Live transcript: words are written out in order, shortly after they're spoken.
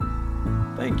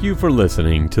Thank you for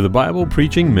listening to the Bible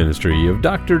preaching ministry of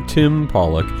Dr. Tim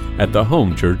Pollock at the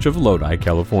Home Church of Lodi,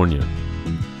 California.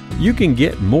 You can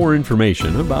get more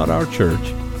information about our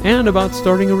church and about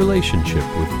starting a relationship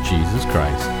with Jesus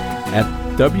Christ at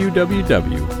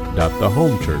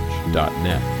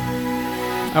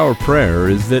www.thehomechurch.net. Our prayer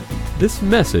is that this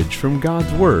message from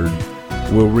God's Word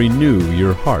will renew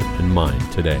your heart and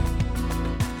mind today.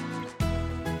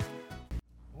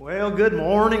 Well, good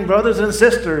morning, brothers and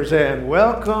sisters, and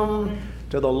welcome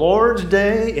to the Lord's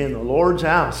Day in the Lord's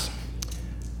house.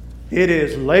 It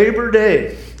is Labor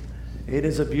Day. It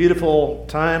is a beautiful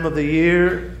time of the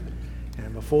year,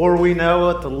 and before we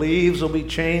know it, the leaves will be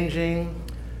changing.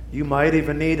 You might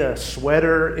even need a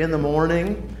sweater in the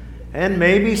morning, and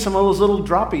maybe some of those little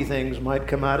droppy things might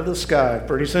come out of the sky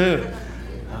pretty soon.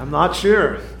 I'm not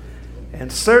sure.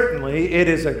 And certainly, it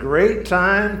is a great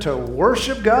time to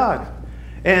worship God.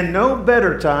 And no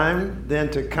better time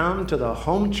than to come to the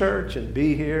home church and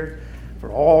be here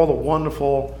for all the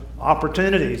wonderful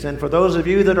opportunities. And for those of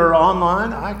you that are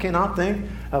online, I cannot think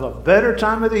of a better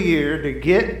time of the year to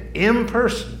get in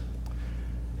person.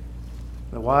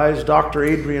 The wise Dr.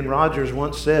 Adrian Rogers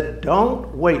once said,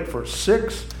 "Don't wait for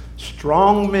 6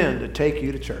 strong men to take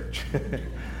you to church."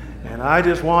 And I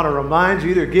just want to remind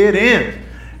you to get in.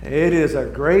 It is a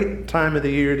great time of the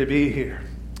year to be here.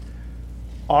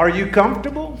 Are you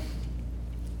comfortable?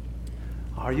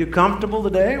 Are you comfortable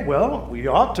today? Well, we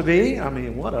ought to be. I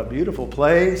mean, what a beautiful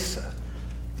place.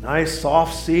 Nice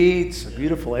soft seats,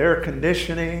 beautiful air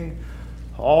conditioning,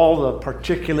 all the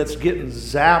particulates getting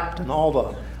zapped and all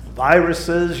the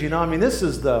viruses. You know, I mean, this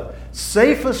is the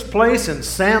safest place in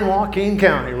San Joaquin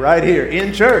County right here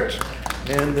in church.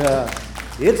 And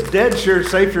it's dead sure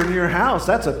safer than your house.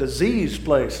 That's a diseased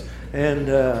place.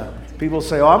 And people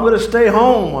say, "Oh, I'm going to stay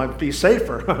home. I'd be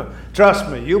safer." Trust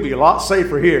me, you'll be a lot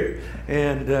safer here.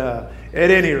 And at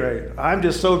any rate, I'm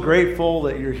just so grateful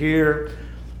that you're here.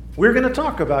 We're going to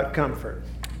talk about comfort,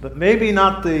 but maybe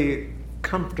not the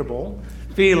comfortable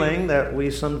feeling that we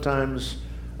sometimes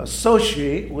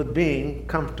associate with being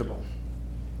comfortable.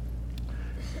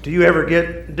 Do you ever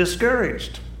get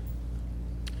discouraged?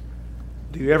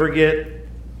 Do you ever get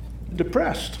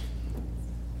depressed?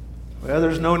 Well,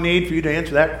 there's no need for you to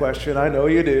answer that question. I know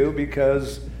you do,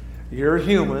 because you're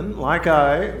human. Like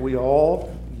we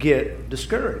all get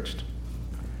discouraged.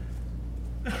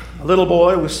 A little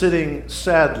boy was sitting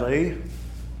sadly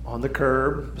on the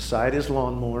curb beside his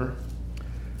lawnmower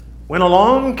when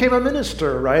along came a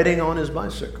minister riding on his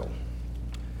bicycle.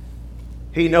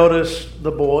 He noticed the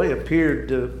boy appeared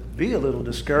to be a little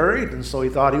discouraged, and so he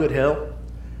thought he would help.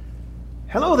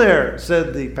 "Hello there,"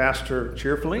 said the pastor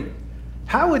cheerfully.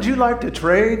 "How would you like to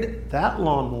trade that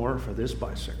lawnmower for this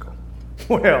bicycle?"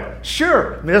 "Well,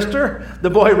 sure, mister," the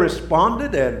boy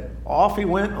responded, and off he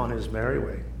went on his merry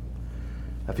way.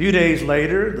 A few days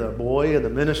later, the boy and the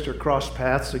minister crossed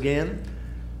paths again.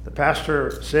 The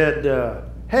pastor said,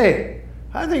 "Hey,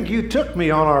 I think you took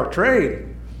me on our trade.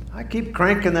 I keep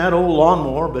cranking that old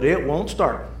lawnmower, but it won't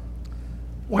start."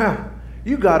 "Well,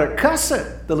 you got to cuss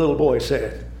it," the little boy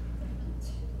said.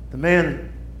 The man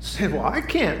said, "Well, I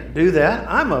can't do that.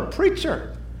 I'm a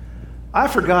preacher. I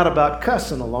forgot about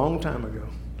cussing a long time ago."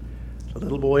 The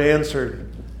little boy answered,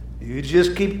 "You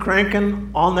just keep cranking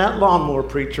on that lawnmower,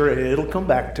 preacher, and it'll come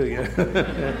back to you."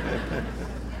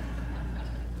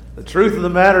 The truth of the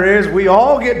matter is, we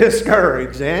all get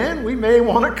discouraged, and we may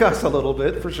want to cuss a little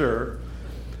bit for sure.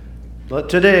 But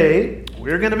today,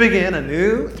 we're going to begin a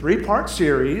new 3-part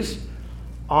series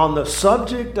on the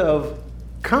subject of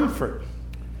comfort.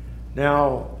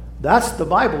 Now, that's the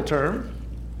Bible term,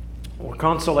 or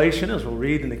consolation, as we'll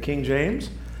read in the King James.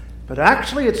 But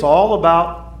actually, it's all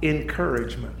about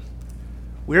encouragement.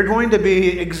 We're going to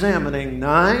be examining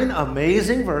 9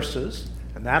 amazing verses,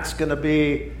 and that's going to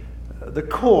be the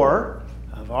core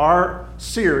of our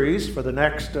series for the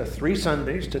next 3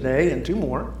 Sundays, today and 2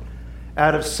 more,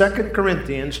 out of 2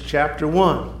 Corinthians chapter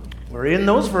 1, where in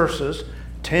those verses,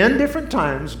 10 different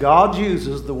times, God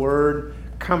uses the word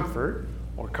comfort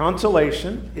or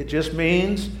consolation. It just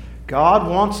means God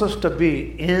wants us to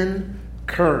be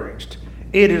encouraged.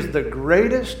 It is the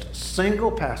greatest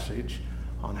single passage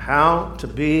on how to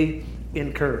be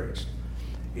encouraged.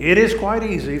 It is quite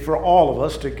easy for all of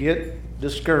us to get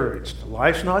discouraged.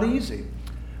 Life's not easy.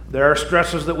 There are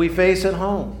stresses that we face at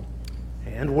home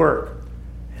and work.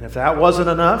 And if that wasn't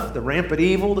enough, the rampant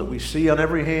evil that we see on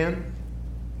every hand,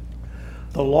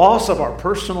 the loss of our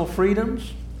personal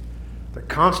freedoms, the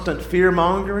constant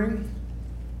fear-mongering.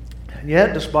 And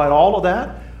yet, despite all of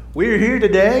that, we're here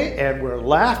today and we're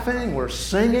laughing, we're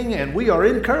singing, and we are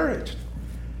encouraged.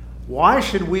 Why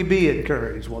should we be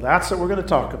encouraged? Well, that's what we're going to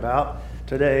talk about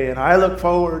today. And I look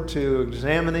forward to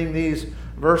examining these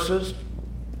verses.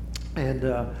 And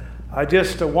I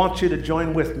just want you to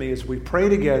join with me as we pray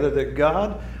together that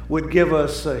God would give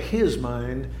us His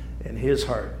mind and His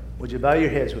heart. Would you bow your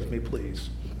heads with me, please?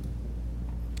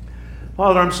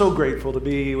 Father, I'm so grateful to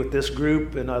be with this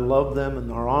group, and I love them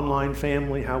and our online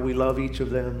family, how we love each of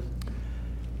them.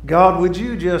 God, would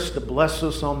you just bless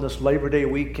us on this Labor Day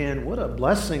weekend? What a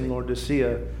blessing, Lord, to see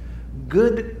a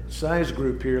good-sized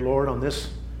group here, Lord, on this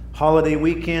holiday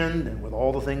weekend and with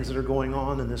all the things that are going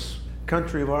on in this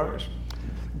country of ours.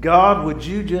 God, would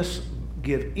you just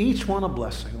give each one a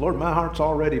blessing? Lord, my heart's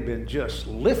already been just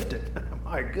lifted.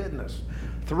 My goodness.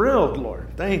 Thrilled, Lord.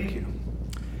 Thank you.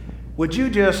 Would you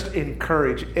just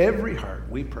encourage every heart,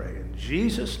 we pray. In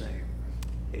Jesus' name,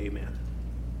 amen.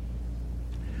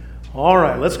 All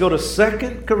right, let's go to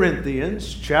 2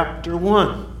 Corinthians chapter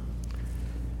 1.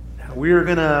 Now, we're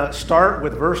going to start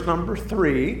with verse number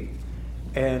 3.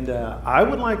 And I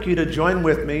would like you to join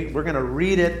with me. We're going to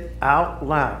read it out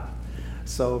loud.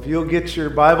 So if you'll get your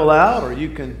Bible out, or you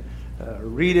can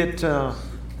read it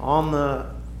on the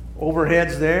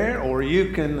overheads there, or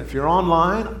you can, if you're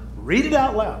online, read it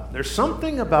out loud. There's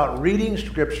something about reading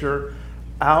Scripture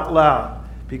out loud,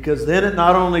 because then it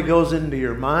not only goes into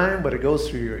your mind, but it goes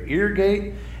through your ear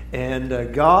gate.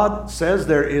 And God says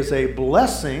there is a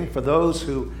blessing for those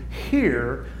who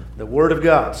hear the Word of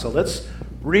God. So let's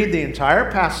read the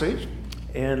entire passage,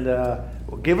 and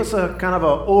we'll give us a kind of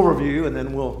an overview, and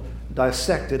then we'll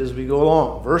dissect it as we go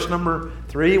along. Verse number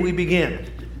 3, we begin.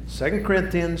 2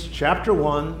 Corinthians chapter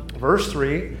 1, verse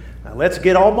 3. Now let's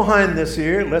get all behind this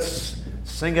here. Let's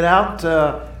sing it out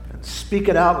and speak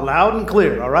it out loud and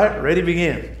clear. All right, ready,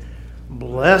 begin.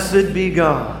 Blessed be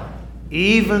God,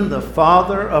 even the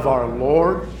Father of our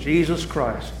Lord Jesus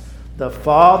Christ, the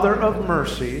Father of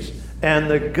mercies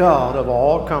and the God of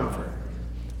all comfort,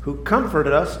 who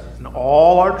comforted us in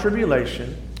all our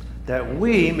tribulation, that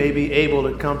we may be able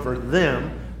to comfort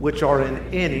them which are in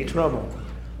any trouble,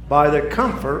 by the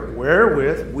comfort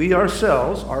wherewith we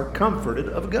ourselves are comforted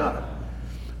of God.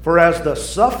 For as the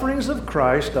sufferings of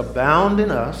Christ abound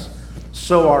in us,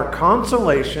 so our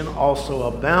consolation also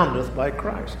aboundeth by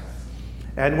Christ.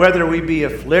 And whether we be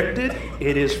afflicted,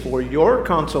 it is for your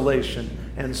consolation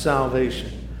and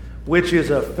salvation, which is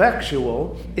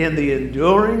effectual in the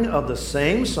enduring of the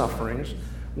same sufferings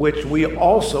which we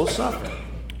also suffer.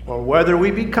 Or whether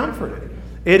we be comforted,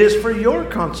 it is for your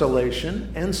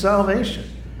consolation and salvation.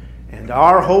 And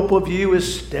our hope of you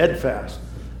is steadfast,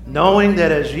 knowing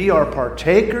that as ye are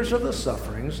partakers of the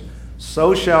sufferings,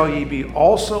 so shall ye be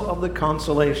also of the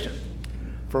consolation.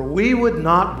 For we would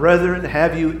not, brethren,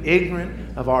 have you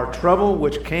ignorant of our trouble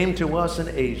which came to us in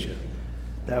Asia,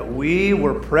 that we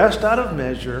were pressed out of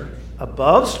measure,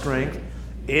 above strength,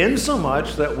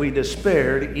 insomuch that we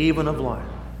despaired even of life.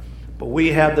 But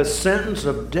we had the sentence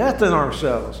of death in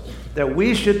ourselves, that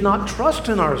we should not trust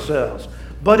in ourselves,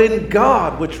 but in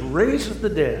God which raiseth the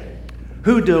dead,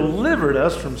 who delivered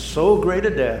us from so great a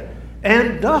death,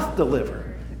 and doth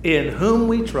deliver, in whom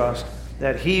we trust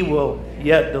that he will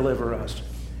yet deliver us.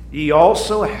 Ye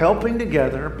also helping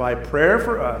together by prayer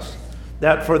for us,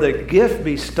 that for the gift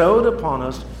bestowed upon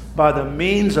us by the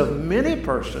means of many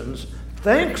persons,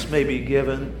 thanks may be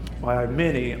given by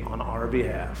many on our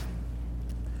behalf.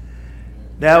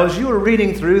 Now, as you were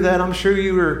reading through that, I'm sure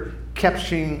you were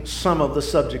catching some of the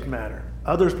subject matter.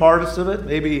 Other parts of it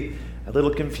may be a little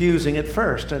confusing at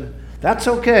first, and that's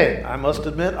okay. I must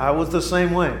admit, I was the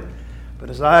same way.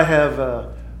 But as I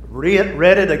have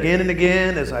read it again and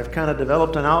again, as I've kind of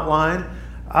developed an outline,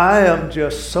 I am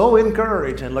just so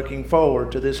encouraged and looking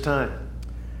forward to this time.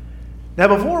 Now,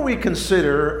 before we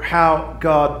consider how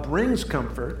God brings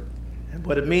comfort and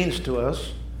what it means to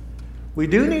us, we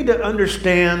do need to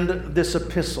understand this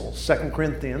epistle, 2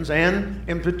 Corinthians, and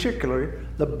in particular,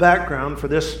 the background for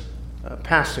this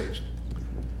passage.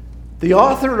 The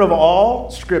author of all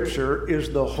Scripture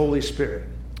is the Holy Spirit.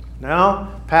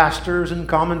 Now, pastors and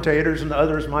commentators and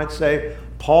others might say,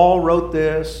 Paul wrote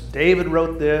this, David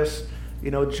wrote this,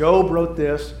 Job wrote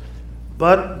this.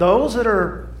 But those that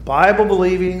are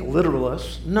Bible-believing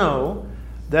literalists know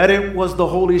that it was the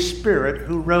Holy Spirit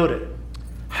who wrote it.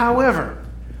 However,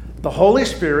 the Holy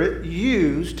Spirit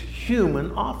used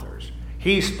human authors.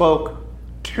 He spoke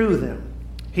to them.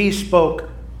 He spoke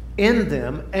in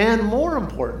them. And more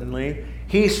importantly,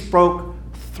 he spoke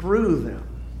through them.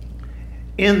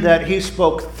 In that he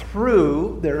spoke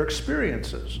through their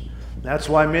experiences. That's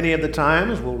why many of the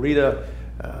times we'll read a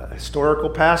historical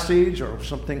passage or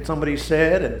something somebody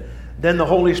said, and then the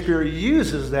Holy Spirit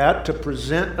uses that to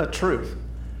present a truth.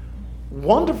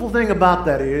 Wonderful thing about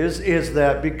that is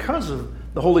that because of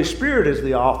the Holy Spirit is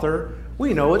the author,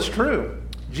 we know it's true.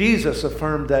 Jesus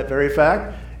affirmed that very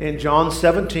fact in John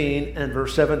 17 and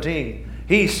verse 17.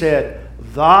 He said,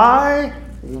 "Thy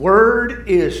word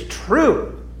is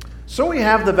true." So we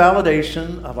have the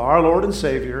validation of our Lord and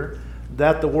Savior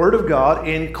that the Word of God,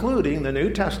 including the New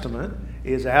Testament,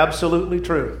 is absolutely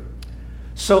true.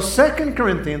 So 2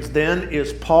 Corinthians then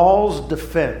is Paul's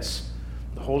defense.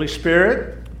 The Holy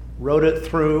Spirit wrote it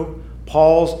through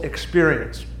Paul's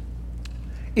experience.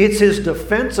 It's his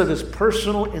defense of his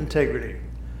personal integrity.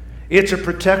 It's a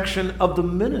protection of the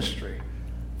ministry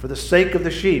for the sake of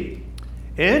the sheep.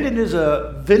 And it is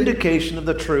a vindication of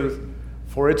the truth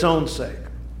for its own sake.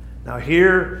 Now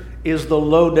here is the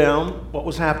lowdown, what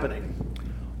was happening.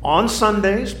 On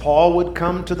Sundays, Paul would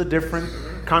come to the different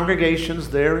congregations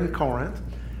there in Corinth.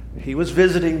 He was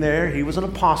visiting there. He was an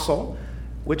apostle,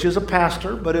 which is a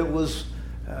pastor, but it was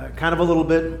kind of a little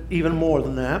bit even more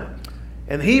than that.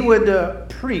 And he would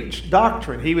preach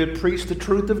doctrine. He would preach the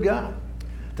truth of God.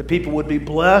 The people would be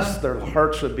blessed. Their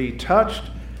hearts would be touched.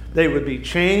 They would be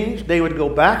changed. They would go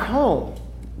back home.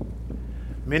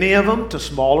 Many of them to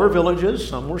smaller villages.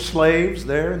 Some were slaves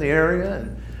there in the area.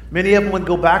 And many of them would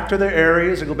go back to their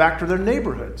areas and go back to their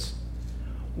neighborhoods.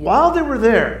 While they were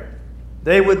there,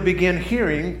 they would begin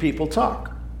hearing people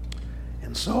talk.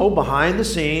 And so behind the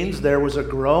scenes, there was a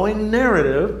growing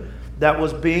narrative that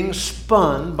was being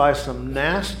spun by some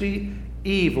nasty,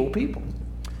 evil people.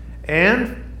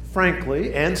 And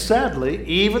frankly and sadly,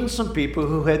 even some people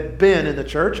who had been in the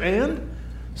church and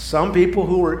some people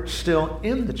who were still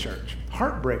in the church.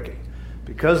 Heartbreaking,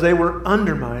 because they were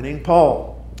undermining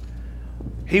Paul.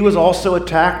 He was also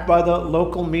attacked by the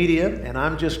local media, and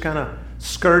I'm just kind of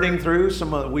skirting through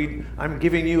some of I'm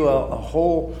giving you a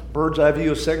whole bird's eye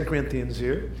view of 2 Corinthians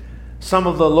here. Some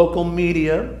of the local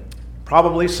media,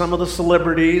 probably some of the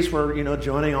celebrities were,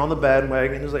 joining on the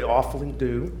bandwagon, as they often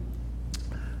do.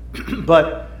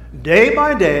 But day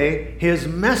by day, his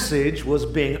message was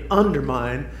being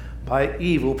undermined by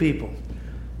evil people.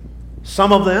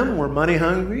 Some of them were money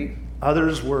hungry,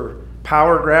 others were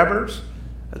power grabbers.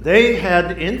 They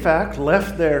had, in fact,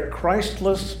 left their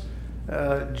Christless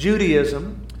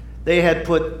Judaism. They had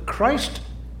put Christ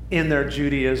in their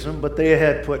Judaism, but they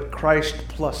had put Christ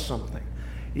plus something.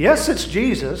 Yes, it's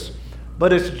Jesus,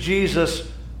 but it's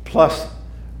Jesus plus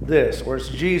this, or it's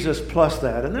Jesus plus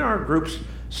that. And there are groups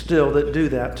still that do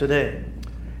that today.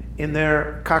 In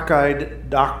their cockeyed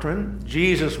doctrine,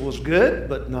 Jesus was good,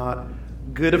 but not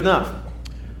good enough.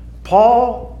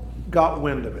 Paul got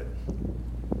wind of it.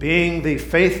 Being the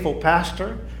faithful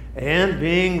pastor and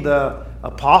being the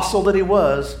apostle that he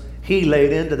was, he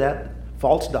laid into that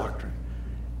false doctrine.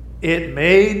 It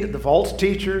made the false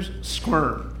teachers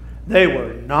squirm. They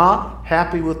were not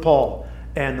happy with Paul.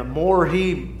 And the more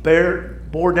he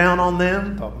bore down on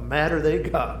them, the madder they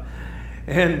got.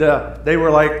 And they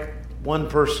were like one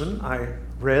person I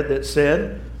read that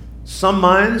said, "Some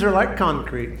minds are like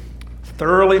concrete,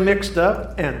 thoroughly mixed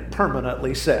up and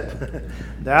permanently set."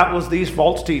 That was these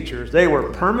false teachers. They were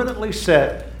permanently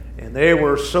set, and they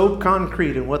were so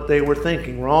concrete in what they were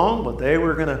thinking wrong, but they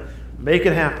were going to make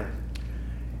it happen.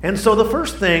 And so the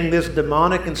first thing this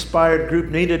demonic-inspired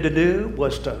group needed to do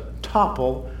was to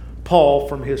topple Paul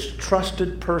from his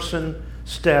trusted person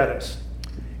status.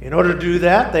 In order to do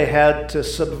that, they had to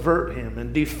subvert him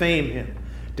and defame him,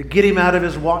 to get him out of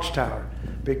his watchtower,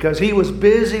 because he was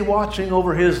busy watching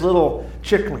over his little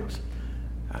chicklings.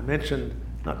 I mentioned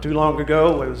not too long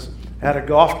ago, I was at a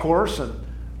golf course, and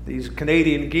these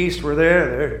Canadian geese were there.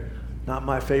 They're not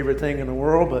my favorite thing in the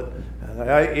world, but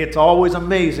it's always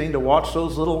amazing to watch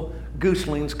those little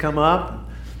gooselings come up.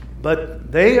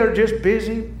 But they are just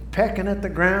busy pecking at the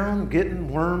ground,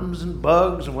 getting worms and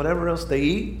bugs and whatever else they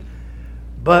eat.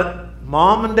 But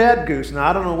mom and dad goose, now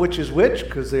I don't know which is which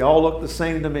because they all look the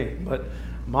same to me, but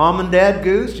mom and dad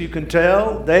goose, you can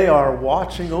tell they are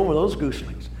watching over those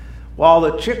gooselings. While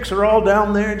the chicks are all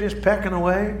down there just pecking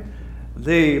away,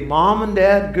 the mom and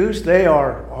dad goose, they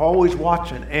are always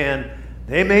watching. And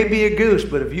they may be a goose,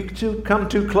 but if you come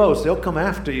too close, they'll come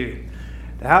after you.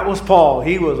 That was Paul.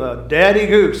 He was a daddy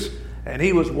goose, and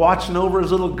he was watching over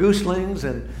his little gooselings,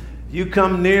 and you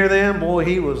come near them, boy,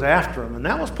 he was after them. And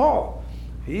that was Paul.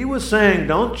 He was saying,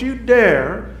 don't you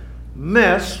dare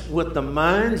mess with the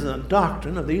minds and the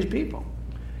doctrine of these people.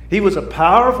 He was a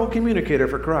powerful communicator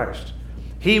for Christ.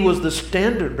 He was the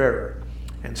standard bearer.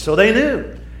 And so they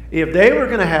knew if they were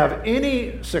going to have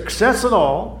any success at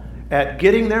all at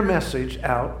getting their message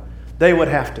out, they would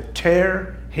have to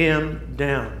tear him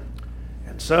down.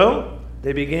 And so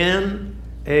they began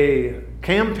a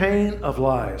campaign of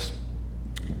lies.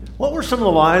 What were some of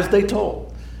the lies they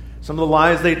told? Some of the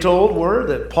lies they told were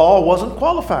that Paul wasn't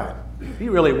qualified. He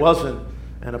really wasn't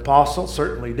an apostle,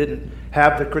 certainly didn't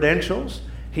have the credentials.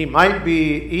 He might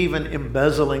be even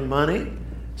embezzling money.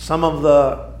 Some of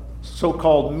the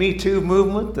so-called Me Too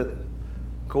movement that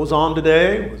goes on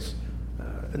today was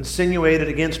insinuated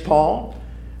against Paul.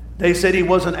 They said he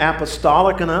wasn't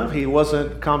apostolic enough. He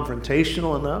wasn't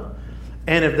confrontational enough.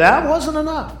 And if that wasn't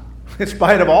enough, in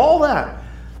spite of all that,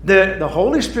 the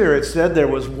Holy Spirit said there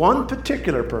was one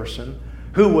particular person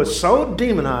who was so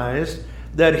demonized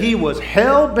that he was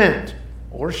hell-bent,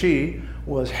 or she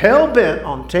was hell-bent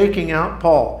on taking out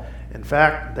Paul. In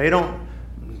fact, they don't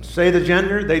say the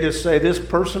gender. They just say this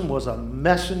person was a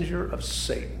messenger of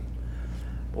Satan.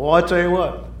 Well, I tell you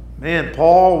what, man,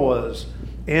 Paul was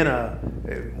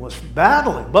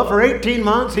battling. But for 18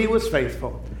 months, he was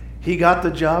faithful. He got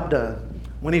the job done.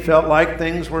 When he felt like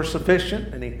things were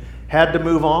sufficient and he had to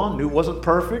move on, knew it wasn't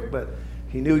perfect, but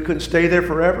he knew he couldn't stay there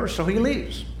forever, so he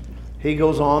leaves. He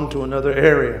goes on to another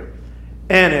area.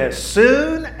 And as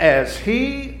soon as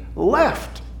he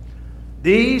left,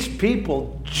 these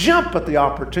people jump at the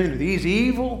opportunity, these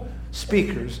evil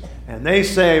speakers, and they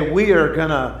say, we're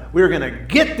gonna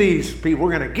get these people,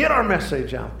 we're gonna get our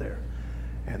message out there.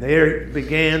 And they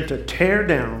began to tear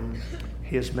down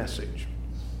his message.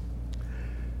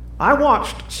 I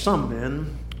watched some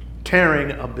men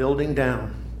tearing a building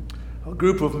down. A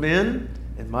group of men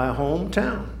in my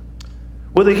hometown.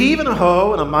 With a heave and a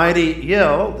hoe and a mighty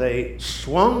yell, they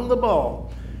swung the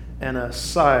ball, and a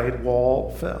side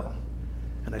wall fell.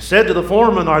 And I said to the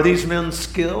foreman, are these men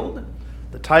skilled?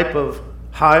 The type of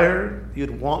hire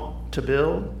you'd want to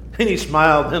build? And he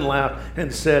smiled and laughed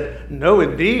and said, no,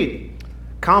 indeed.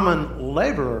 Common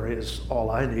laborer is all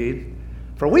I need.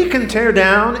 For we can tear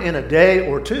down in a day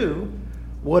or two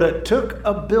what it took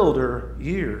a builder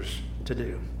years to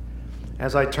do.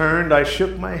 As I turned, I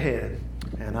shook my head,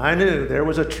 and I knew there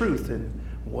was a truth in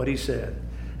what he said.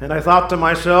 And I thought to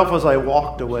myself as I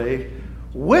walked away,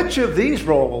 which of these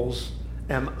roles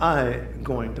am I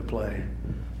going to play?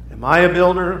 Am I a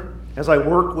builder as I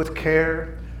work with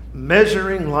care,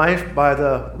 measuring life by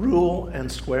the rule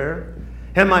and square?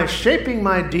 Am I shaping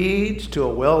my deeds to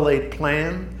a well-laid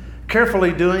plan,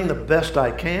 carefully doing the best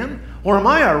I can? Or am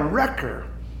I a wrecker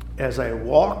as I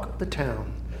walk the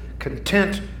town,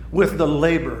 content with the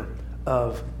labor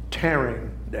of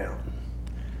tearing down?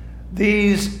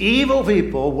 These evil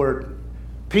people were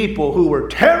people who were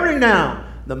tearing down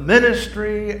the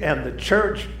ministry and the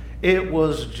church. It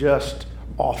was just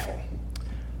awful.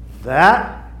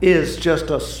 That is just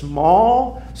a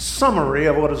small summary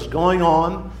of what is going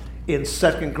on in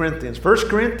 2 Corinthians. 1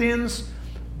 Corinthians,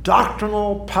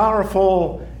 doctrinal,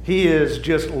 powerful. He is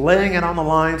just laying it on the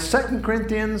line. 2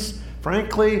 Corinthians,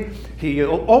 frankly, he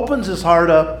opens his heart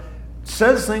up,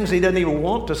 says things he doesn't even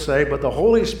want to say, but the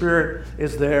Holy Spirit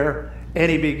is there,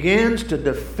 and he begins to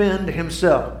defend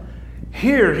himself.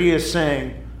 Here he is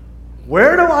saying,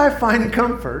 where do I find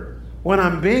comfort when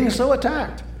I'm being so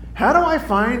attacked? How do I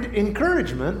find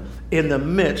encouragement in the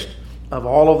midst of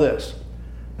all of this?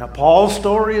 Now, Paul's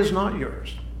story is not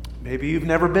yours. Maybe you've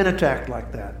never been attacked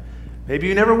like that. Maybe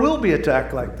you never will be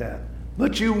attacked like that.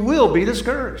 But you will be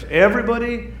discouraged.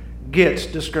 Everybody gets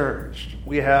discouraged.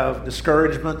 We have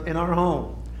discouragement in our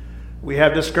home. We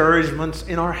have discouragements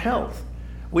in our health.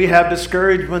 We have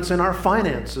discouragements in our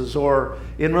finances or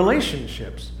in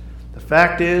relationships. The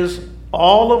fact is,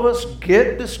 all of us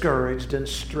get discouraged and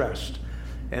stressed.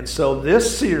 And so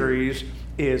this series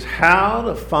is how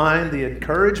to find the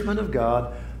encouragement of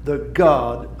God, the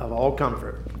God of all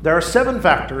comfort. There are 7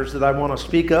 factors that I want to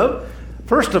speak of.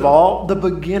 First of all, the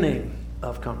beginning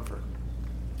of comfort.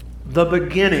 The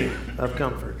beginning of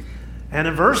comfort. And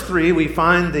in verse 3, we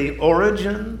find the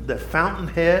origin, the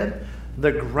fountainhead,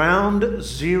 the ground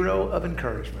zero of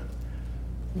encouragement.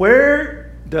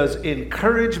 Where does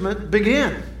encouragement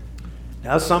begin?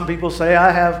 Now, some people say,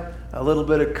 I have a little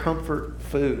bit of comfort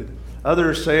food.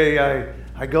 Others say,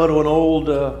 I go to an old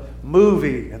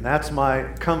movie, and that's my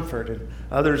comfort. And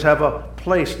others have a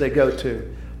place they go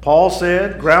to. Paul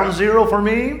said, ground zero for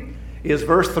me is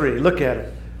verse 3. Look at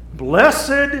it.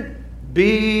 Blessed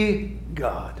be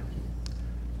God.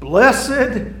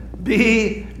 Blessed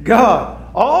be God.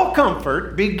 All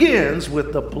comfort begins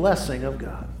with the blessing of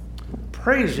God.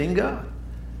 Praising God.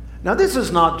 Now, this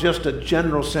is not just a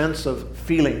general sense of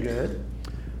feeling good.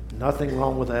 Nothing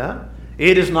wrong with that.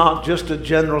 It is not just a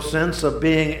general sense of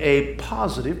being a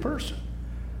positive person.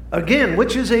 Again,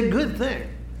 which is a good thing.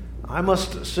 I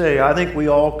must say, I think we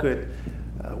all could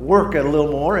work a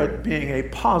little more at being a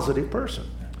positive person.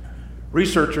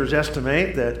 Researchers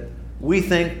estimate that we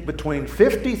think between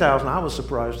 50,000, I was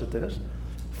surprised at this,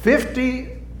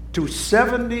 50 to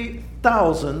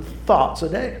 70,000 thoughts a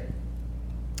day.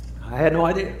 I had no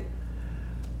idea.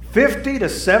 50 to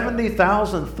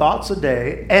 70,000 thoughts a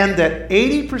day, and that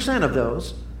 80% of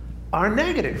those are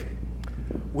negative.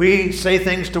 We say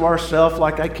things to ourselves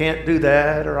like, I can't do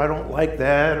that, or I don't like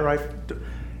that, or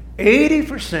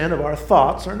 80% of our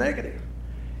thoughts are negative.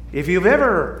 If you've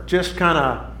ever just kind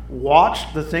of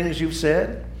watched the things you've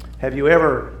said, have you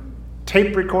ever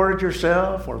tape recorded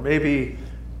yourself, or maybe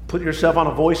put yourself on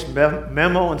a voice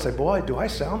memo and say, boy, do I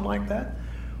sound like that?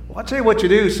 Well, I'll tell you what you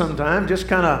do sometime. Just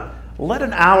kind of let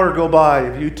an hour go by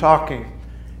of you talking,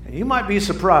 and you might be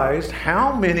surprised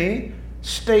how many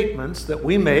statements that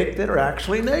we make that are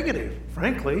actually negative.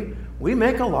 Frankly, we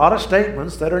make a lot of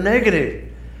statements that are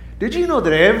negative. Did you know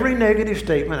that every negative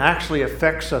statement actually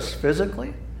affects us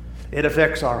physically? It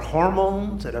affects our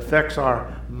hormones, it affects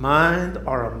our mind,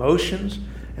 our emotions.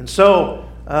 And so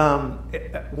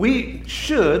we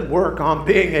should work on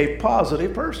being a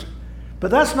positive person.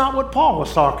 But that's not what Paul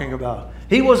was talking about.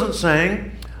 He wasn't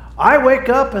saying, I wake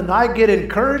up and I get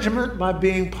encouragement by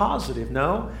being positive.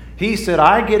 No, he said,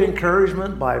 I get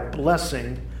encouragement by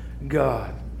blessing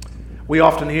God. We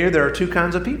often hear there are two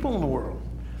kinds of people in the world.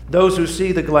 Those who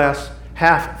see the glass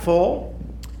half full,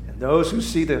 and those who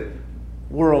see the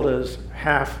world as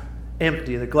half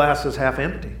empty. The glass is half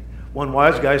empty. One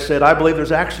wise guy said, I believe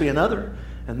there's actually another,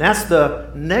 and that's the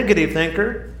negative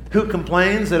thinker who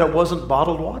complains that it wasn't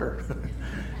bottled water.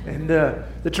 And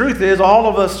the truth is, all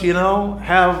of us,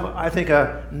 have, I think,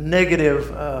 a negative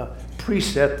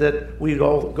preset that we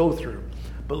all go through.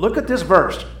 But look at this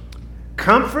verse.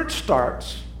 Comfort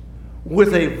starts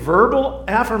with a verbal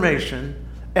affirmation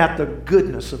at the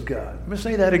goodness of God. Let me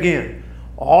say that again.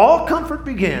 All comfort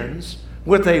begins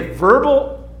with a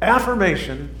verbal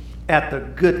affirmation at the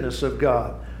goodness of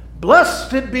God.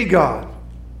 Blessed be God.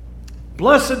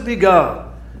 Blessed be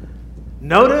God.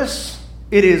 Notice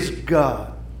it is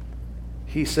God,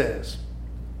 he says.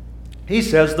 He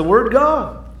says the word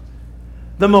God,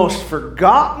 the most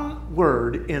forgotten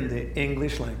word in the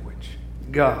English language.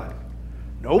 God.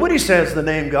 Nobody says the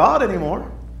name God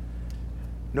anymore.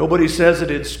 Nobody says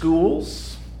it in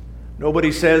schools.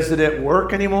 Nobody says it at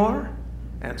work anymore.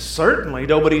 And certainly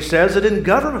nobody says it in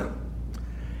government.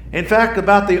 In fact,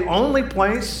 about the only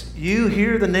place you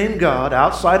hear the name God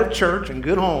outside of church and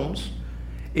good homes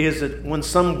is that when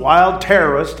some wild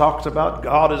terrorist talks about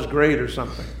God is great or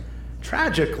something.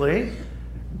 Tragically,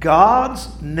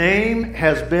 God's name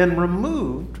has been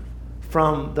removed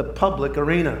from the public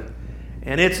arena.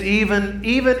 And it's even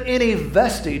any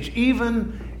vestige,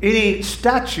 even any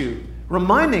statue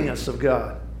reminding us of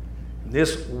God. In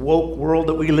this woke world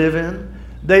that we live in,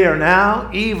 they are now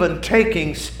even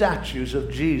taking statues of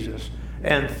Jesus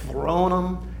and throwing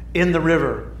them in the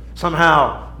river.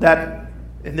 Somehow, that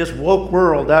in this woke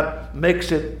world, that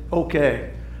makes it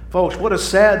okay. Folks, what a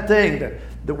sad thing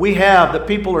that we have, that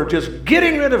people are just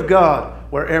getting rid of God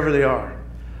wherever they are.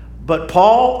 But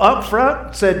Paul up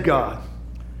front said God.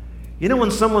 You know,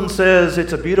 when someone says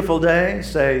it's a beautiful day,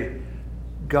 say,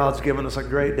 God's given us a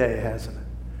great day, hasn't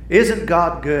it? Isn't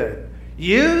God good?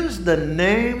 Use the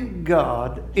name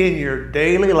God in your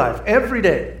daily life, every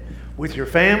day, with your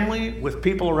family, with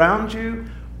people around you,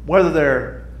 whether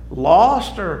they're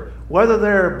lost or whether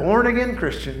they're born-again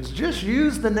Christians. Just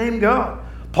use the name God.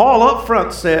 Paul up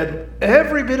front said,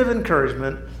 every bit of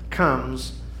encouragement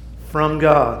comes from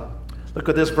God. Look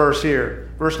at this verse here.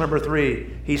 Verse number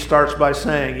 3. He starts by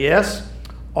saying, yes,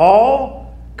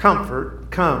 all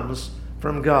comfort comes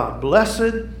from God.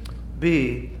 Blessed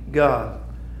be God.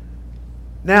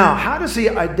 Now, how does he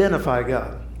identify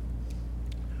God?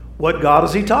 What God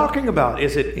is he talking about?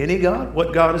 Is it any God?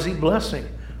 What God is he blessing?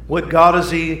 What God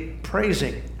is he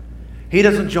praising? He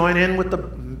doesn't join in with the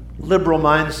liberal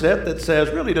mindset that says,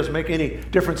 really doesn't make any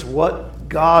difference what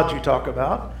God you talk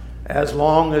about, as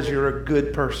long as you're a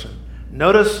good person.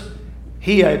 Notice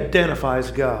he identifies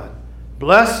God.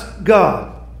 Bless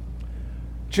God.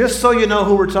 Just so you know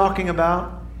who we're talking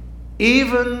about,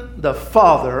 even the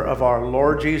Father of our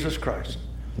Lord Jesus Christ.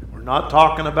 We're not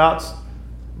talking about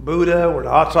Buddha. We're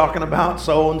not talking about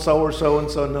so-and-so or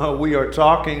so-and-so. No, we are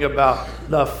talking about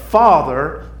the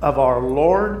Father of our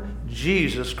Lord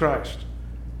Jesus Christ.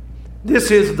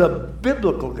 This is the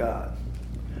biblical God.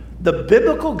 The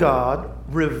biblical God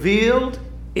revealed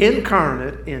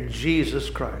incarnate in Jesus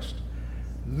Christ.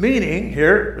 Meaning,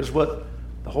 here is what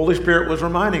the Holy Spirit was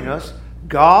reminding us,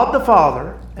 God the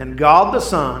Father and God the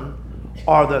Son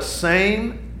are the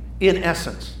same in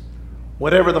essence.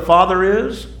 Whatever the Father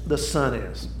is, the Son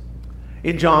is.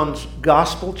 In John's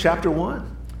Gospel, chapter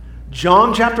 1,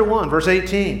 John chapter 1, verse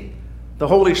 18, the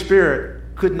Holy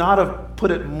Spirit could not have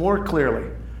put it more clearly.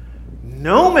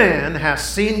 No man has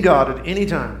seen God at any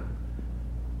time.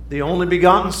 the only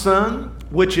begotten Son,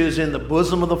 which is in the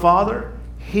bosom of the Father,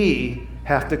 he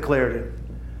hath declared him.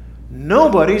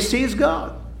 Nobody sees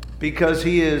God, because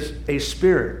he is a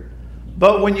spirit.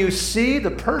 But when you see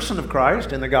the person of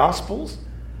Christ in the Gospels,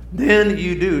 then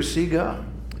you do see God.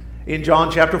 In John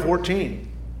chapter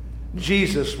 14,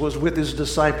 Jesus was with his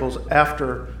disciples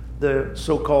after the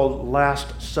so-called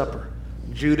Last Supper.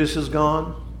 Judas is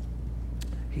gone.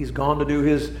 He's gone to do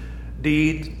his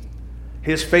deed.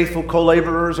 His faithful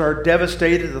co-laborers are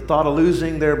devastated at the thought of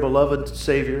losing their beloved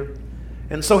Savior.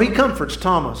 And so he comforts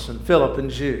Thomas and Philip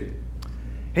and Jude.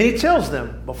 And he tells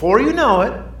them, before you know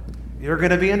it, you're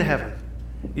going to be in heaven.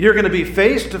 You're going to be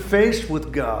face to face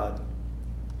with God.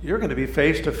 You're going to be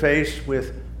face to face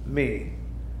with me,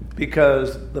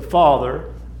 because the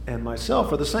Father and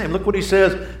myself are the same. Look what he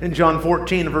says in John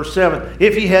 14, verse 7.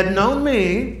 If ye had known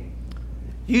me,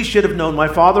 ye should have known my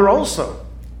Father also.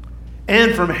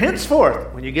 And from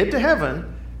henceforth, when you get to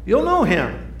heaven, you'll know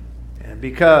him. And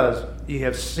because ye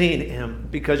have seen him,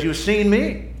 because you've seen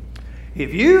me.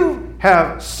 If you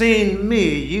have seen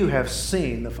me, you have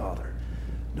seen the Father.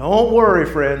 Don't worry,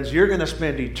 friends. You're going to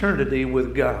spend eternity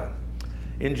with God.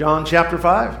 In John chapter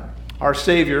 5, our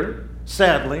Savior,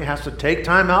 sadly, has to take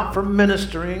time out from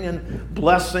ministering and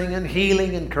blessing and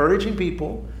healing, encouraging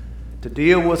people, to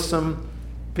deal with some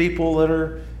people that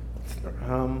are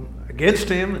against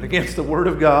him and against the Word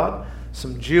of God,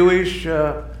 some Jewish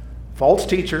false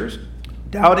teachers,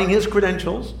 doubting his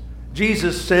credentials.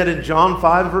 Jesus said in John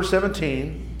 5, verse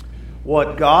 17,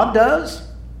 what God does,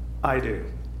 I do.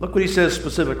 Look what he says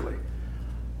specifically.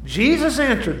 Jesus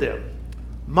answered them,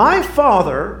 my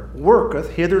Father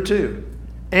worketh hitherto,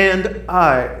 and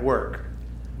I work.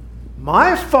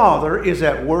 My Father is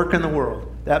at work in the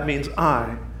world. That means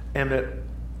I am at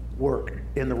work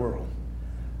in the world.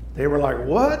 They were like,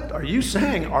 what are you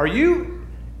saying? Are you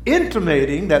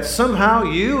intimating that somehow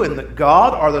you and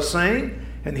God are the same?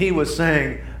 And he was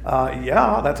saying,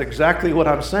 yeah, that's exactly what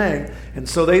I'm saying. And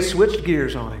so they switched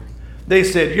gears on him. They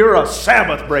said, you're a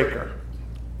Sabbath breaker.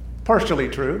 Partially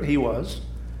true, he was.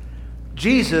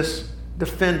 Jesus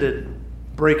defended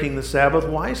breaking the Sabbath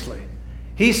wisely.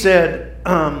 He said,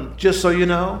 just so you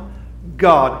know,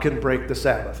 God can break the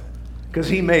Sabbath, because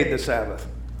he made the Sabbath.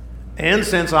 And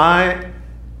since I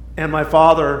and my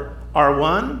Father are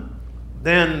one,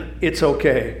 then it's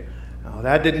okay. Now,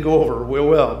 that didn't go over real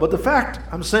well. But the fact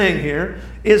I'm saying here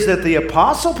is that the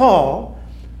Apostle Paul,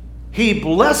 he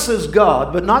blesses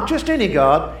God, but not just any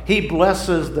God. He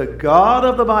blesses the God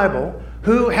of the Bible,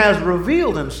 who has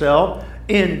revealed himself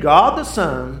in God the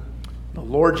Son, the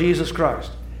Lord Jesus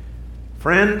Christ.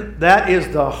 Friend, that is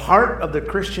the heart of the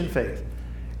Christian faith.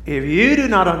 If you do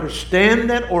not understand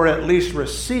that, or at least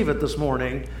receive it this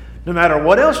morning, no matter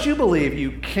what else you believe,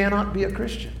 you cannot be a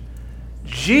Christian.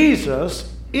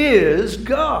 Jesus is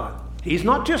God. He's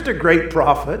not just a great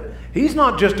prophet. He's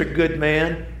not just a good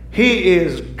man. He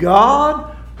is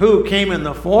God who came in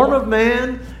the form of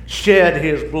man, shed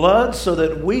his blood so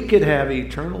that we could have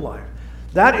eternal life.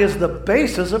 That is the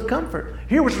basis of comfort.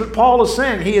 Here's what Paul is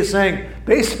saying. He is saying,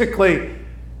 basically,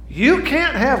 you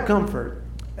can't have comfort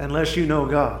unless you know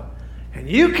God. And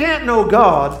you can't know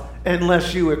God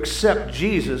unless you accept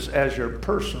Jesus as your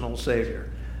personal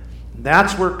Savior.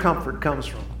 That's where comfort comes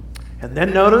from. And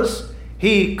then notice,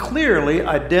 he clearly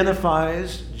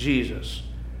identifies Jesus.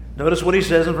 Notice what he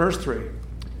says in verse 3.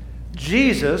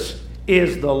 Jesus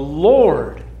is the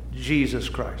Lord Jesus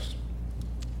Christ.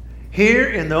 Here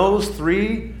in those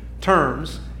three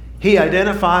terms, he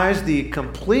identifies the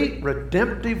complete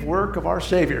redemptive work of our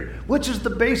Savior, which is the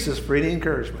basis for any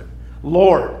encouragement.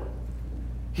 Lord.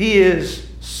 He is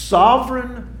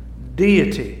sovereign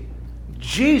deity.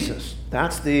 Jesus,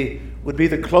 would be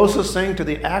the closest thing to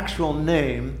the actual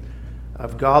name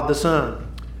of God the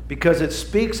Son, because it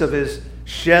speaks of his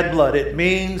shed blood. It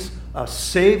means a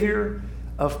Savior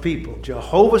of people.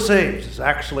 Jehovah saves is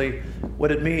actually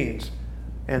what it means.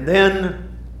 And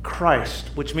then Christ,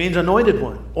 which means anointed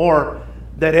one, or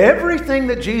that everything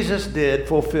that Jesus did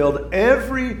fulfilled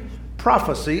every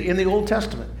prophecy in the Old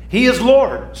Testament. He is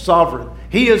Lord, sovereign.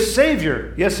 He is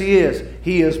Savior. Yes, he is.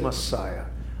 He is Messiah.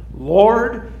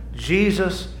 Lord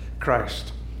Jesus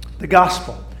Christ. The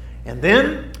gospel. And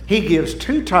then he gives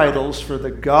two titles for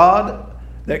the God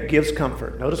that gives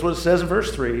comfort. Notice what it says in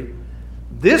verse 3.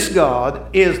 This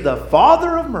God is the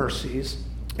Father of mercies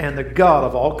and the God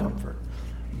of all comfort.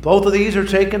 Both of these are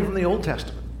taken from the Old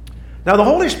Testament. Now, the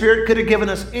Holy Spirit could have given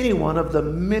us any one of the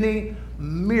many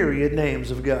myriad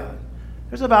names of God.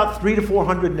 There's about 300 to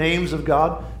 400 names of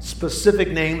God,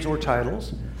 specific names or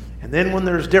titles. And then when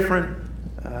there's different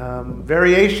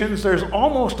variations, there's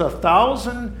almost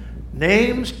 1,000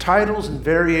 names, titles, and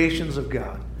variations of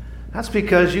God. That's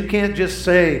because you can't just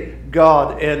say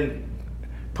God and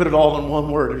put it all in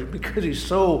one word, because he's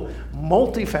so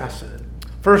multifaceted.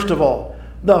 First of all,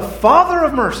 the Father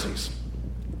of mercies,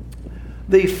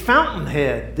 the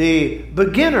fountainhead, the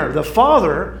beginner, the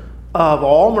Father of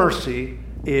all mercy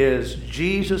is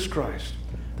Jesus Christ,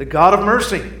 the God of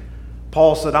mercy.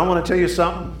 Paul said, I want to tell you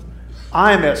something.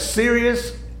 I am as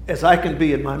serious as I can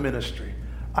be in my ministry.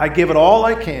 I give it all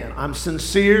I can. I'm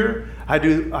sincere.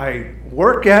 I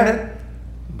work at it.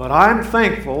 But I'm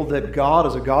thankful that God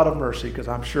is a God of mercy, because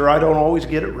I'm sure I don't always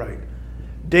get it right.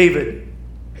 David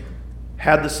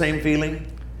had the same feeling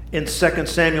in 2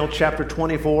 Samuel chapter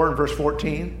 24 and verse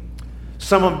 14.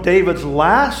 Some of David's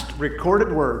last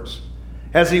recorded words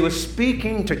as he was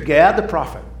speaking to Gad the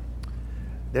prophet.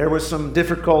 There was some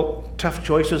difficult, tough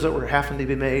choices that were having to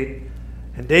be made.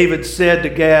 And David said to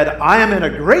Gad, I am in a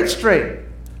great strait.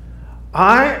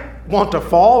 I want to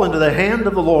fall into the hand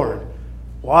of the Lord.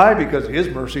 Why? Because his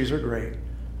mercies are great.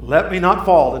 Let me not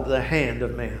fall into the hand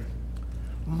of man.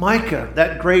 Micah,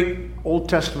 that great Old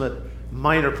Testament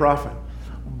minor prophet,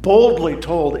 boldly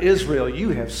told Israel, you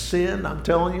have sinned. I'm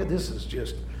telling you, this is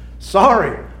just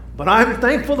sorry. But I'm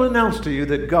thankful to announce to you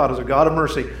that God is a God of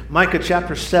mercy. Micah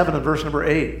chapter 7 and verse number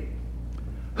 8.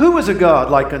 Who is a God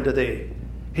like unto thee?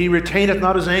 He retaineth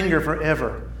not his anger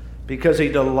forever, because he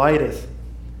delighteth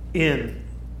in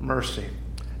mercy.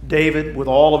 David, with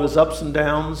all of his ups and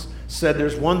downs, said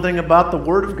there's one thing about the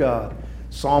Word of God.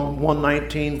 Psalm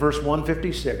 119, verse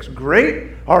 156.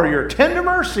 Great are your tender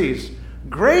mercies.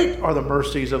 Great are the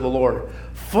mercies of the Lord.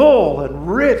 Full and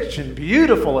rich and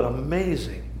beautiful and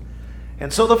amazing.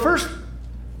 And so the first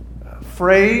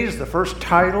phrase, the first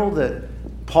title that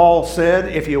Paul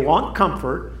said, if you want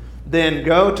comfort, then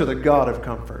go to the God of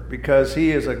comfort, because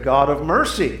he is a God of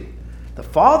mercy, the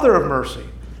Father of mercy.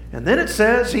 And then it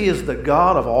says he is the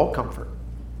God of all comfort.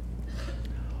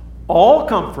 All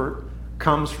comfort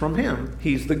comes from him.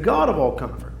 He's the God of all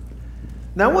comfort.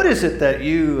 Now, what is it that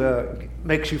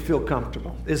makes you feel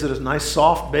comfortable? Is it a nice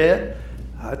soft bed?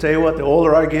 I tell you what, the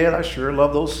older I get, I sure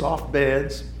love those soft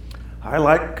beds. I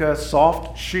like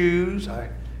soft shoes. I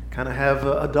kind of have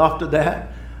adopted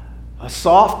that. A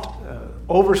soft,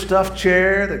 overstuffed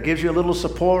chair that gives you a little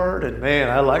support. And man,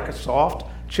 I like a soft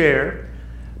chair.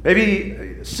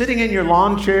 Maybe sitting in your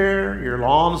lawn chair, your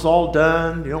lawn's all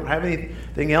done, you don't have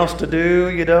anything else to do,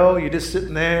 you're just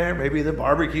sitting there, maybe the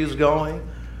barbecue's going.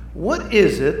 What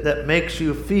is it that makes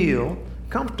you feel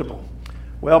comfortable?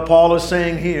 Well, Paul is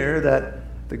saying here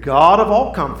that the God of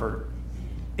all comfort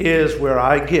is where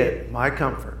I get my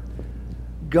comfort.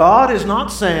 God is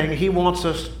not saying he wants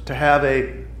us to have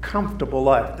a comfortable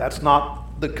life. That's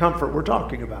not the comfort we're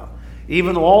talking about.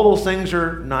 Even though all those things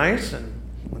are nice, and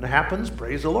when it happens,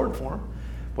 praise the Lord for them.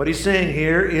 What he's saying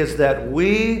here is that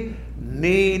we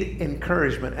need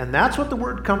encouragement. And that's what the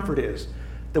word comfort is.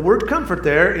 The word comfort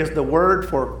there is the word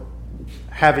for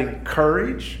having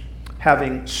courage,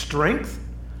 having strength.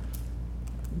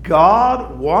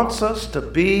 God wants us to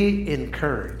be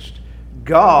encouraged.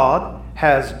 God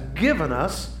has given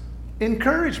us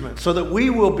encouragement so that we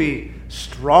will be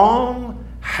strong,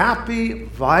 happy,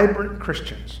 vibrant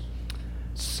Christians.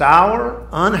 Sour,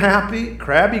 unhappy,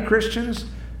 crabby Christians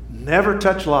never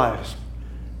touch lives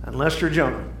unless you're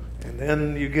Jonah, and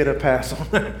then you get a pass on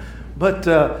that. But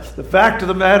the fact of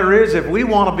the matter is, if we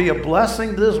want to be a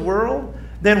blessing to this world,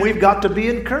 then we've got to be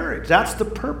encouraged. That's the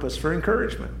purpose for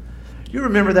encouragement. You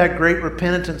remember that great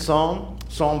repentant psalm,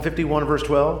 Psalm 51, verse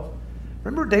 12?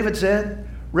 Remember what David said?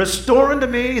 Restore unto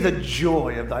me the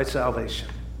joy of thy salvation.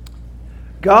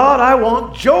 God, I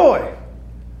want joy.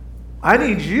 I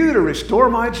need you to restore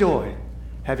my joy.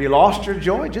 Have you lost your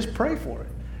joy? Just pray for it.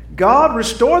 God,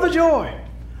 restore the joy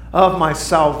of my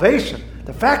salvation.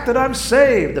 The fact that I'm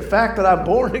saved, the fact that I'm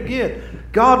born again.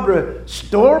 God,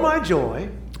 restore my joy.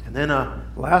 And then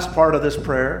last part of this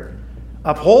prayer,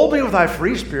 uphold me with thy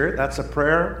free spirit. That's a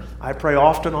prayer I pray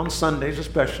often on Sundays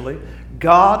especially.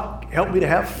 God, help me to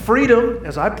have freedom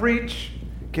as I preach.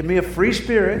 Give me a free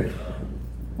spirit.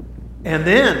 And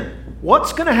then,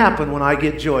 what's going to happen when I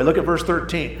get joy? Look at verse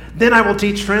 13. Then I will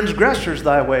teach transgressors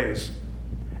thy ways,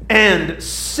 and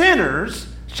sinners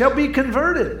shall be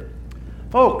converted.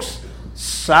 Folks,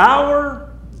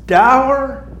 sour,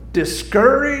 dour,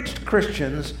 discouraged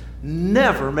Christians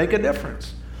never make a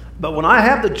difference. But when I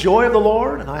have the joy of the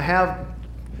Lord and I have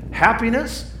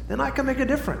happiness, then I can make a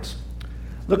difference.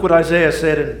 Look what Isaiah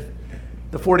said in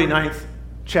the 49th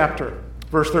chapter,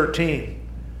 verse 13.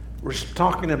 We're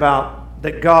talking about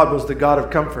that God was the God of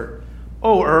comfort.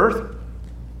 O earth,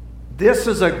 this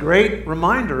is a great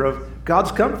reminder of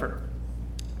God's comfort.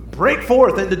 Break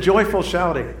forth into joyful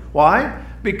shouting. Why?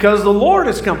 Because the Lord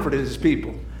has comforted his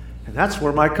people. And that's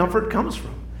where my comfort comes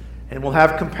from. And will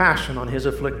have compassion on his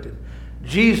afflicted.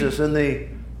 Jesus, in the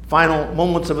final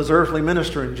moments of his earthly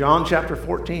ministry in John chapter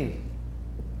 14.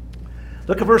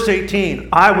 Look at verse 18.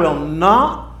 I will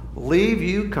not leave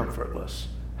you comfortless.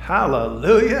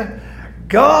 Hallelujah.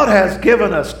 God has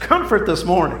given us comfort this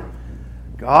morning.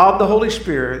 God, the Holy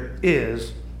Spirit,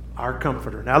 is our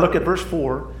comforter. Now look at verse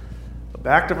 4.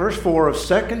 Back to verse 4 of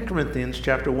 2 Corinthians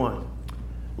chapter 1.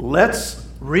 Let's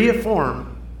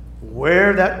reaffirm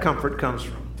where that comfort comes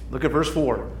from. Look at verse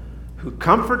 4. Who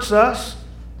comforts us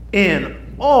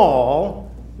in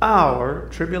all our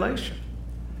tribulation.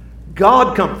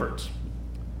 God comforts.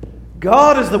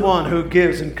 God is the one who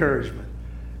gives encouragement.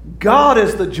 God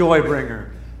is the joy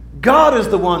bringer. God is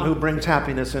the one who brings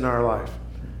happiness in our life.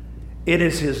 It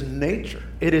is his nature.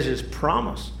 It is his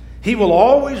promise. He will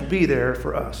always be there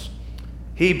for us.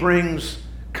 He brings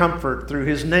comfort through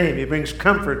his name. He brings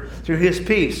comfort through his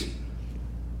peace.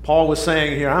 Paul was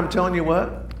saying here, I'm telling you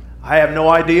what, I have no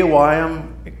idea why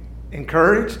I'm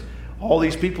encouraged. All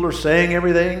these people are saying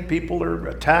everything. People are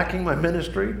attacking my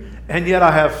ministry. And yet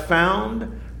I have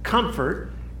found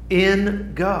comfort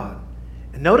in God.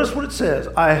 And notice what it says.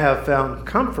 I have found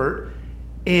comfort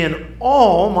in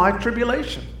all my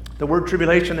tribulation. The word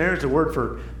tribulation there is the word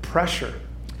for pressure.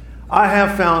 I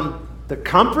have found the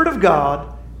comfort of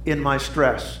God in my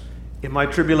stress, in my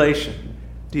tribulation.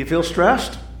 Do you feel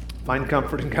stressed? Find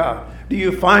comfort in God. Do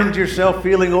you find yourself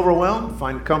feeling overwhelmed?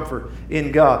 Find comfort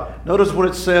in God. Notice what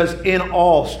it says, in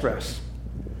all stress,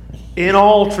 in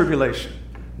all tribulation.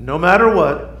 No matter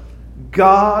what,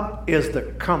 God is the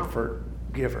comfort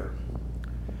giver.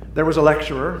 There was a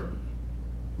lecturer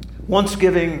once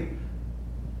giving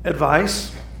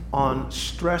advice on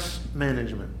stress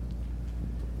management.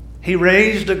 He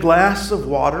raised a glass of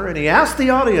water and he asked the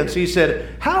audience, he said,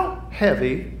 how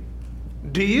heavy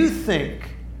do you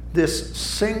think this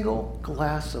single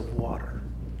glass of water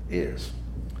is?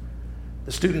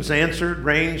 The students answered,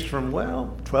 ranged from,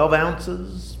 12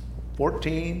 ounces,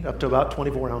 14, up to about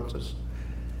 24 ounces.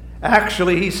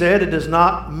 Actually, he said, it does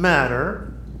not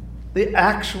matter the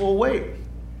actual weight.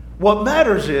 What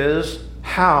matters is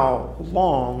how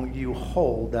long you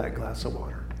hold that glass of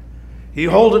water. You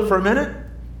hold it for a minute,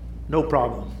 no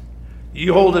problem.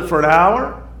 You hold it for an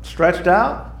hour, stretched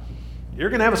out, you're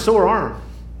going to have a sore arm.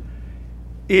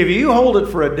 If you hold it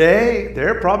for a day,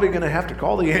 they're probably going to have to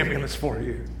call the ambulance for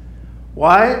you.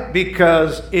 Why?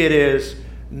 Because it is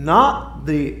not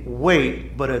the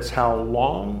weight, but it's how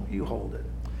long you hold it.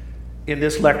 In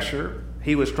this lecture,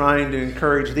 he was trying to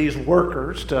encourage these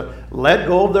workers to let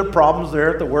go of their problems there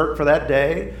at the work for that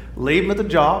day, leave them at the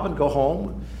job and go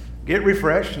home, get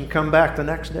refreshed and come back the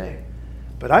next day.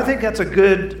 But I think that's a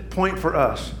good point for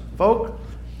us. Folk,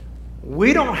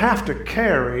 we don't have to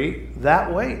carry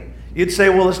that weight. You'd say,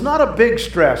 well, it's not a big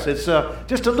stress. It's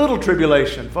just a little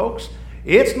tribulation, folks.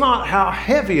 It's not how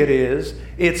heavy it is.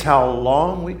 It's how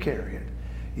long we carry it.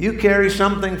 You carry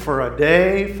something for a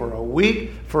day, for a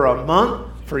week, for a month,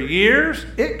 for years,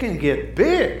 it can get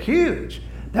big, huge.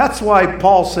 That's why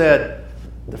Paul said,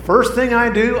 the first thing I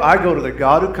do, I go to the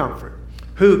God who comforts,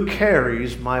 who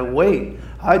carries my weight.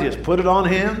 I just put it on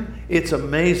him. It's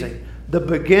amazing. The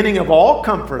beginning of all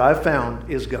comfort I've found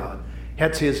is God.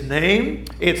 That's his name.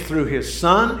 It's through his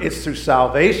son. It's through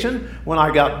salvation. When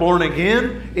I got born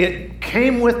again, it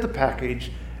came with the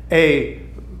package, a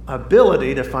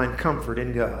ability to find comfort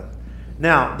in God.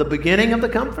 Now, the beginning of the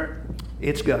comfort,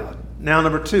 it's God. Now,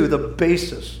 number 2, the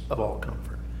basis of all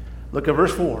comfort. Look at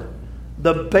verse 4.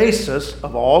 The basis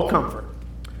of all comfort.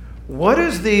 What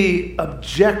is the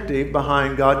objective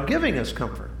behind God giving us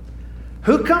comfort?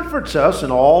 Who comforts us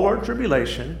in all our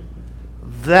tribulation?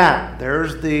 That,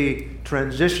 there's the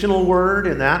transitional word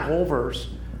in that whole verse.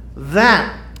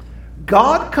 That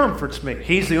God comforts me.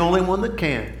 He's the only one that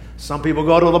can. Some people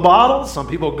go to the bottle. Some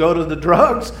people go to the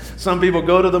drugs. Some people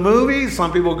go to the movies.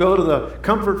 Some people go to the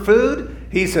comfort food.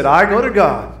 He said, I go to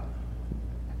God.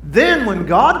 Then when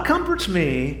God comforts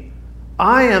me,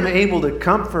 I am able to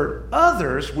comfort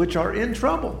others which are in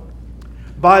trouble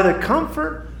by the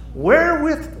comfort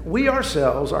wherewith we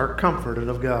ourselves are comforted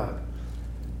of God.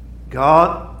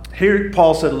 God, here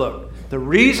Paul said, look, the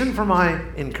reason for my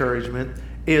encouragement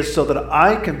is so that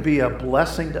I can be a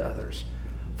blessing to others.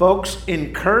 Folks,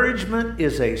 encouragement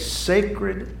is a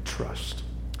sacred trust.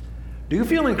 Do you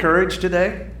feel encouraged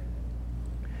today?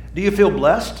 Do you feel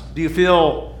blessed? Do you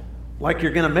feel like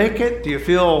you're going to make it? Do you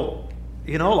feel,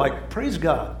 like, praise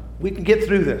God, we can get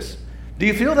through this? Do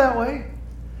you feel that way?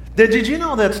 Did you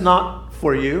know that's not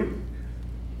for you?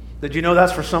 Did you know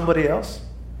that's for somebody else?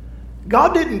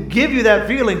 God didn't give you that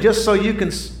feeling just so you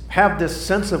can have this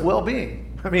sense of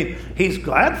well-being. I mean, he's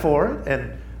glad for it,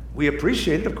 and We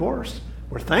appreciate it, of course.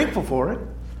 We're thankful for it.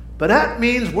 But that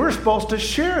means we're supposed to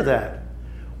share that.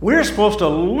 We're supposed to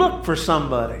look for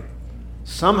somebody.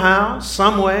 Somehow,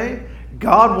 some way,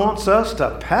 God wants us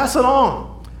to pass it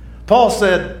on. Paul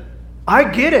said, I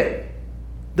get it.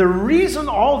 The reason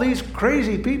all these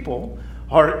crazy people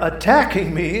are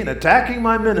attacking me and attacking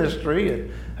my ministry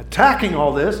and attacking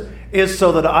all this is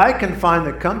so that I can find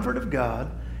the comfort of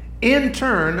God. In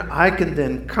turn, I can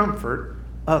then comfort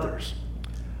others.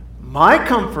 My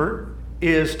comfort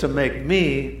is to make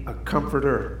me a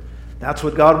comforter. That's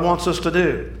what God wants us to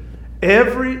do.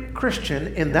 Every Christian,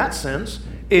 in that sense,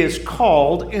 is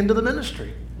called into the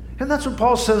ministry. And that's what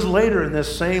Paul says later in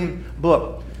this same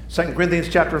book, 2 Corinthians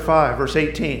chapter 5, verse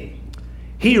 18.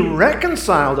 He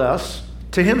reconciled us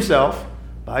to himself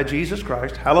by Jesus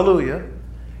Christ. Hallelujah.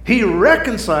 He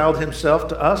reconciled himself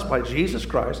to us by Jesus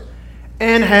Christ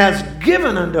and has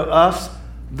given unto us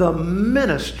the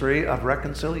ministry of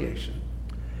reconciliation.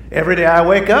 Every day I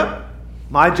wake up,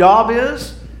 my job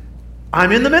is,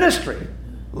 I'm in the ministry.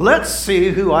 Let's see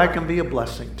who I can be a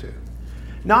blessing to.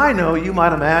 Now I know you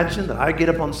might imagine that I get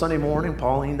up on Sunday morning,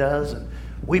 Pauline does, and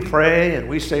we pray and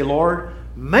we say, Lord,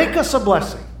 make us a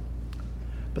blessing.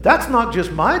 But that's not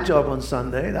just my job on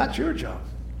Sunday, that's your job.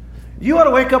 You ought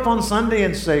to wake up on Sunday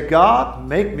and say, God,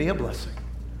 make me a blessing.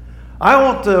 I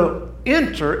want to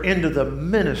enter into the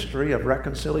ministry of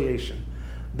reconciliation.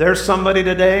 There's somebody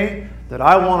today that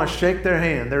I want to shake their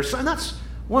hand. And that's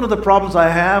one of the problems I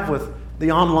have with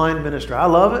the online ministry. I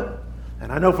love it.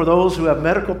 And I know for those who have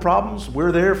medical problems,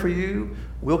 we're there for you.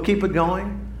 We'll keep it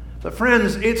going. But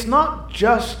friends, it's not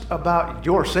just about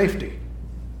your safety.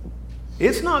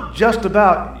 It's not just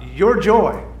about your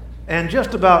joy and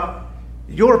just about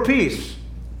your peace.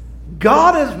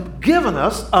 God has given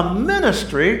us a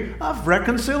ministry of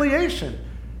reconciliation.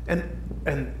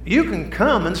 And you can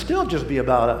come and still just be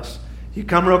about us. You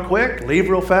come real quick, leave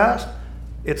real fast.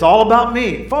 It's all about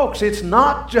me. Folks, it's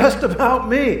not just about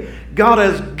me. God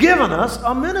has given us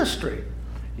a ministry.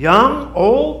 Young,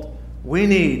 old, we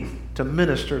need to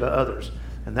minister to others.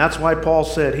 And that's why Paul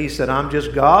said, he said, I'm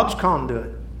just God's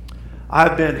conduit.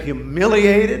 I've been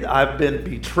humiliated. I've been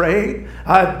betrayed.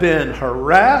 I've been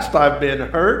harassed. I've been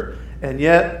hurt. And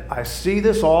yet I see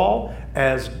this all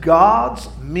as God's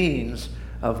means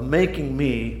of making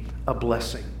me a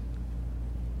blessing.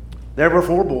 There were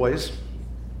 4 boys,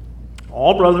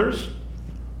 all brothers,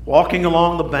 walking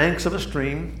along the banks of a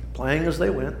stream, playing as they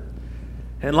went.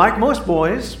 And like most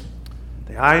boys,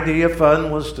 the idea of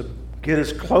fun was to get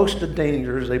as close to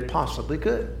danger as they possibly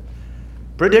could.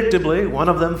 Predictably, one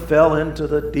of them fell into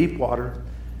the deep water,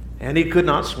 and he could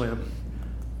not swim.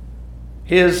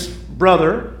 His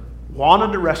brother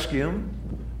wanted to rescue him,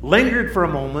 lingered for a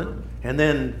moment, and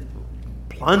then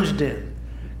plunged in,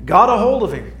 got a hold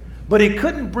of him, but he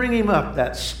couldn't bring him up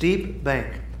that steep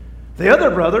bank. The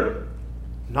other brother,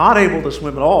 not able to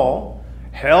swim at all,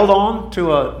 held on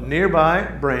to a nearby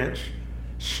branch,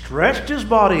 stretched his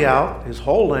body out, his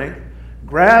whole length,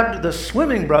 grabbed the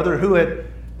swimming brother who had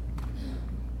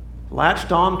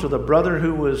latched on to the brother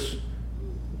who was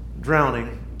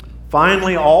drowning.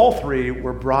 Finally, all 3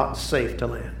 were brought safe to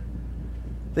land.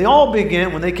 They all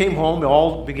began, when they came home, they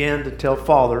all began to tell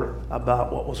Father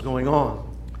about what was going on.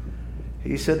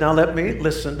 He said, now let me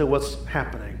listen to what's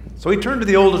happening. So he turned to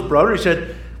the oldest brother. He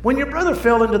said, when your brother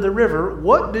fell into the river,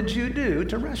 what did you do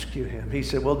to rescue him? He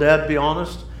said, well, Dad, to be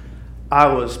honest, I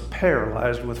was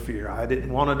paralyzed with fear. I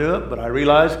didn't want to do it, but I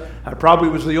realized I probably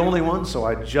was the only one, so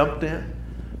I jumped in.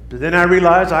 But then I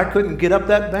realized I couldn't get up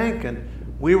that bank, and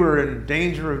we were in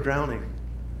danger of drowning.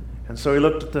 And so he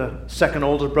looked at the second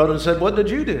oldest brother and said, what did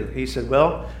you do? He said,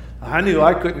 well, I knew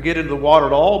I couldn't get into the water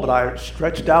at all, but I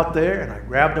stretched out there and I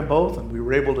grabbed them both and we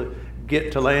were able to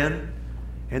get to land.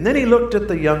 And then he looked at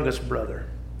the youngest brother,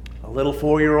 a little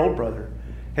 4-year-old brother,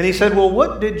 and he said, well,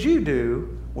 what did you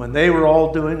do when they were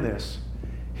all doing this?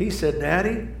 He said,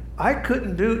 Daddy, I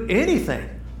couldn't do anything.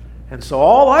 And so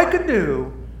all I could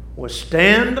do was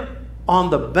stand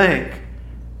on the bank,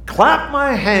 clap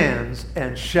my hands,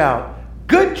 and shout,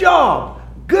 good job,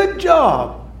 good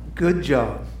job, good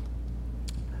job.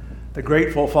 The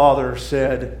grateful father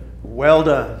said, well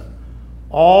done,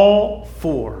 all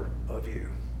 4 of you.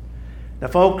 Now,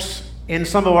 folks, in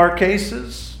some of our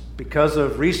cases, because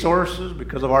of resources,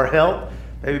 because of our health,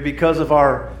 maybe because of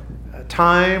our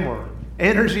time or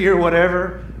energy or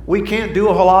whatever, we can't do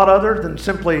a whole lot other than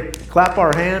simply clap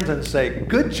our hands and say,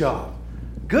 good job,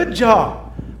 good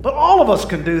job. But all of us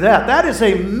can do that. That is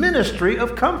a ministry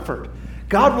of comfort.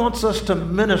 God wants us to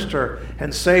minister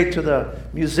and say to the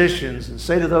musicians and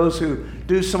say to those who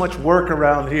do so much work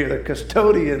around here, the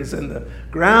custodians and the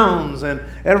grounds and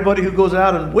everybody who goes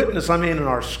out and witness, in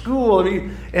our school,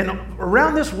 and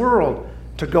around this world,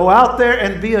 to go out there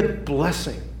and be a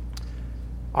blessing.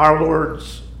 Our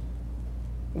Lord's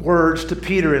words to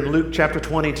Peter in Luke chapter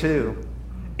 22.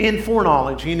 In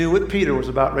foreknowledge, he knew what Peter was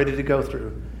about ready to go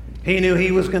through. He knew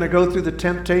he was going to go through the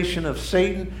temptation of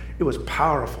Satan. It was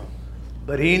powerful.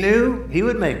 But he knew he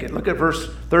would make it. Look at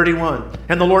verse 31.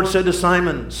 And the Lord said to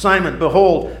Simon, Simon,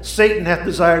 behold, Satan hath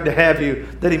desired to have you,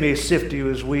 that he may sift you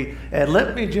as wheat. And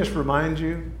let me just remind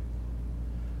you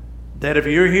that if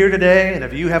you're here today and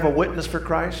if you have a witness for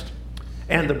Christ,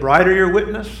 and the brighter your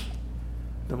witness,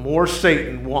 the more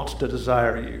Satan wants to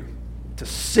desire you, to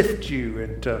sift you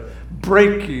and to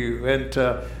break you and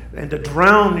to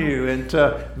drown you and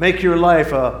to make your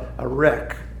life a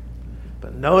wreck.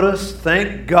 But notice,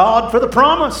 thank God for the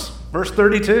promise. Verse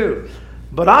 32.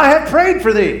 But I have prayed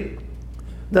for thee,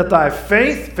 that thy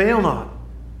faith fail not.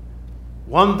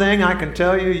 One thing I can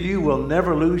tell you, you will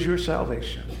never lose your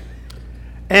salvation.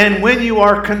 And when you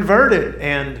are converted,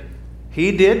 and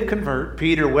he did convert,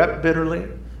 Peter wept bitterly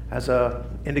as an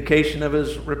indication of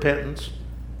his repentance.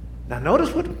 Now notice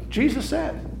what Jesus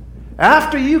said.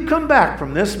 After you come back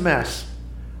from this mess,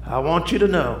 I want you to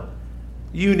know,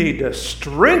 you need to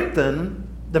strengthen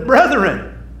the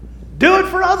brethren. Do it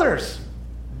for others.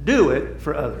 Do it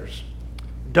for others.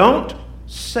 Don't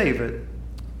save it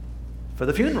for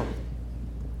the funeral.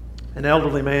 An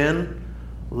elderly man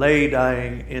lay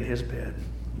dying in his bed.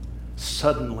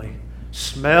 Suddenly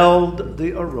smelled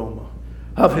the aroma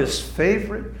of his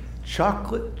favorite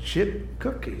chocolate chip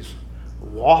cookies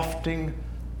wafting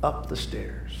up the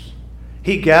stairs.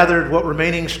 He gathered what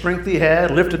remaining strength he had,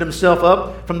 lifted himself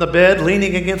up from the bed,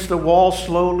 leaning against the wall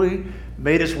slowly,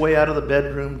 made his way out of the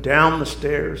bedroom, down the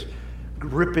stairs,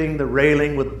 gripping the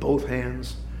railing with both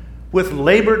hands. With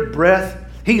labored breath,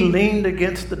 he leaned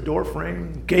against the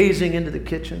doorframe, gazing into the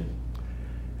kitchen,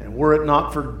 and were it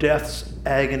not for death's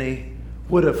agony,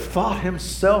 would have thought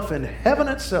himself in heaven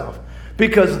itself,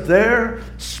 because there,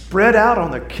 spread out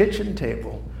on the kitchen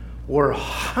table, were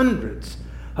hundreds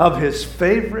of his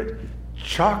favorite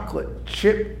chocolate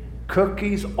chip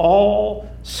cookies, all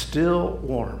still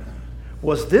warm.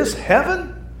 Was this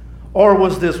heaven, or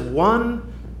was this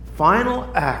one final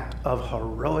act of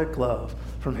heroic love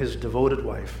from his devoted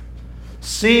wife,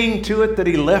 seeing to it that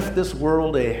he left this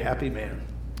world a happy man?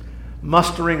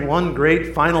 Mustering one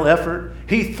great final effort,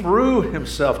 he threw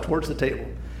himself towards the table,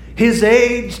 his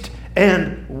aged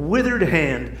and withered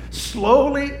hand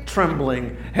slowly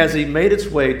trembling as he made its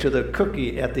way to the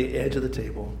cookie at the edge of the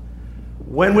table.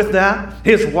 When with that,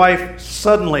 his wife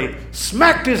suddenly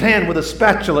smacked his hand with a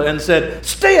spatula and said,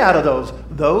 "Stay out of those.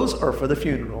 Those are for the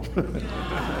funeral."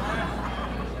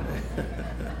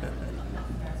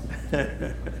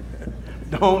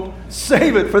 Don't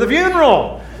save it for the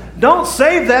funeral. Don't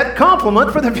save that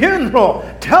compliment for the funeral.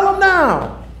 Tell them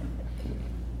now.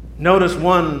 Notice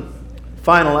one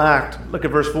final act. Look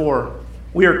at verse 4.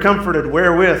 We are comforted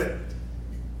wherewith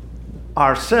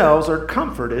ourselves are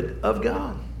comforted of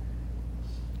God.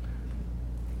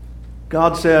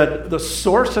 God said the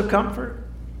source of comfort,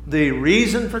 the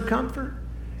reason for comfort,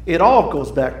 it all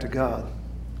goes back to God.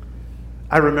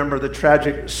 I remember the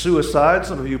tragic suicide,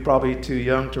 some of you probably too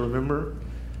young to remember,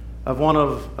 of one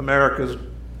of America's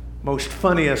most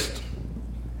funniest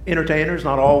entertainers,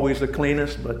 not always the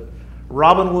cleanest, but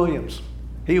Robin Williams.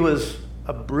 He was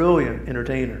a brilliant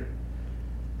entertainer.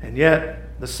 And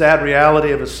yet, the sad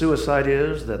reality of a suicide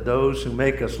is that those who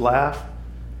make us laugh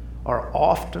are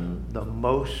often the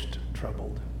most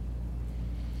troubled.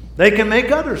 They can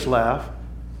make others laugh,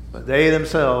 but they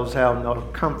themselves have no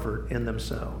comfort in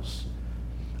themselves.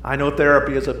 I know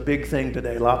therapy is a big thing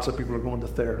today. Lots of people are going to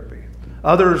therapy.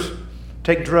 Others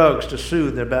take drugs to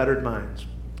soothe their battered minds.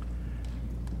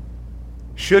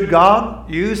 Should God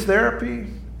use therapy?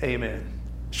 Amen.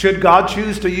 Should God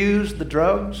choose to use the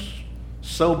drugs?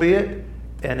 So be it,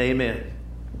 and amen.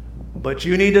 But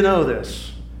you need to know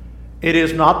this. It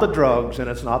is not the drugs and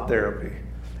it's not therapy.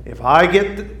 If I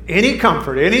get any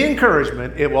comfort, any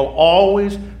encouragement, it will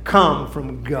always come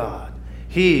from God.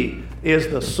 He is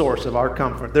the source of our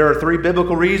comfort. There are 3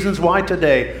 biblical reasons why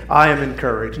today I am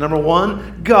encouraged. Number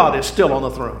 1, God is still on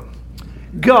the throne.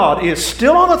 God is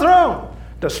still on the throne,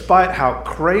 despite how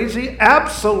crazy,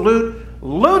 absolute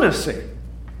lunacy.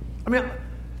 I mean,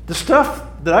 the stuff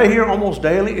that I hear almost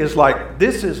daily is like,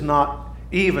 this is not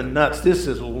even nuts. This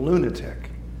is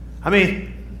lunatic. I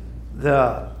mean,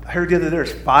 I heard the other day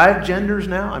there's 5 genders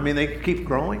now. I mean, they keep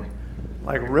growing.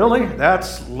 Like, really?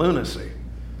 That's lunacy.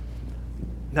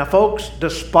 Now, folks,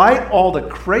 despite all the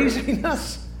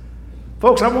craziness,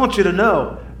 folks, I want you to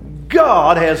know,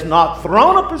 God has not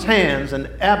thrown up his hands and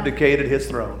abdicated his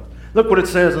throne. Look what it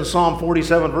says in Psalm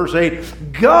 47, verse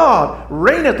 8. God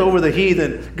reigneth over the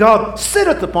heathen. God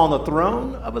sitteth upon the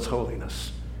throne of his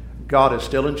holiness. God is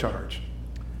still in charge.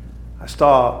 I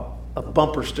saw a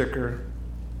bumper sticker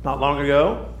not long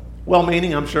ago,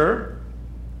 well-meaning, I'm sure.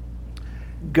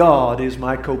 God is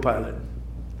my co-pilot.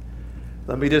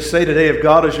 Let me just say today, if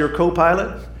God is your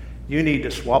co-pilot, you need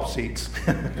to swap seats.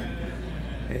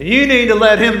 You need to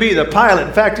let him be the pilot.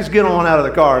 In fact, just get on out of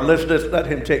the car and let's just let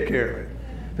him take care of it.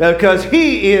 Because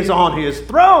he is on his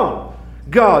throne.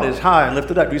 God is high and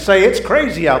lifted up. You say, it's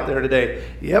crazy out there today.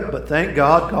 Yep, but thank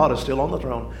God, God is still on the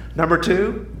throne. Number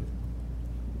two,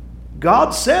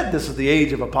 God said this is the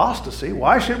age of apostasy.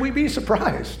 Why should we be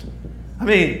surprised? I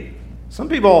mean, some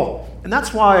people, and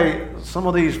that's why some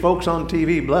of these folks on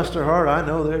TV, bless their heart, I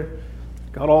know they're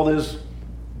got all this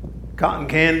cotton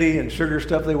candy and sugar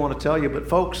stuff they want to tell you. But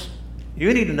folks,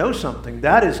 you need to know something.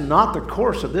 That is not the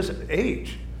course of this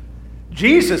age.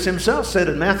 Jesus himself said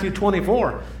in Matthew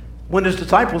 24, when his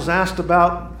disciples asked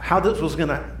about how this was going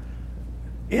to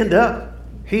end up,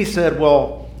 he said,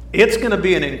 well, it's going to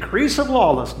be an increase of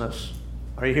lawlessness.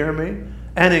 Are you hearing me?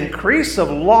 An increase of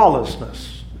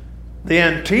lawlessness. The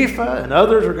Antifa and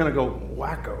others are going to go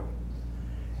wacko.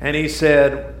 And he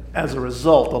said, as a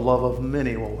result, the love of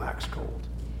many will wax cold.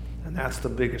 And that's the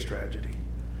biggest tragedy.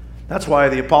 That's why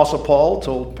the Apostle Paul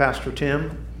told Pastor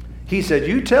Tim, he said,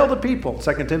 you tell the people,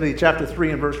 2 Timothy chapter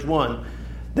 3 and verse 1,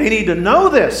 they need to know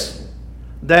this,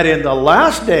 that in the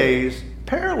last days,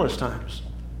 perilous times.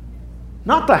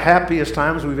 Not the happiest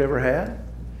times we've ever had.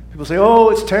 People say, oh,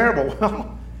 it's terrible.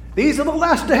 Well, these are the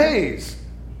last days.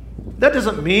 That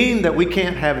doesn't mean that we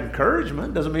can't have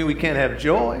encouragement. Doesn't mean we can't have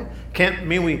joy. Can't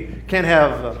mean we can't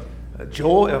have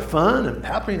joy, fun, and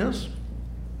happiness.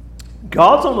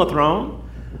 God's on the throne.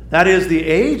 That is the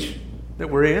age that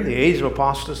we're in, the age of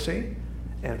apostasy.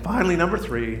 And finally, number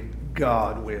three,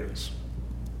 God wins.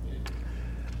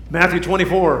 Matthew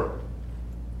 24,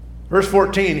 verse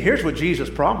 14, here's what Jesus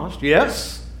promised.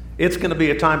 Yes, it's going to be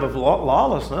a time of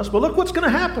lawlessness, but look what's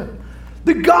going to happen.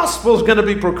 The gospel is going to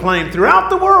be proclaimed throughout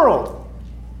the world.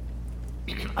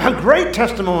 A great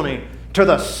testimony to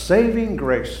the saving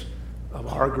grace of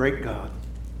our great God.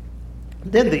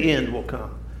 Then the end will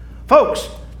come. Folks,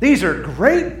 these are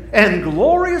great and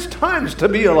glorious times to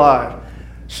be alive.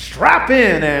 Strap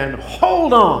in and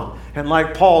hold on. And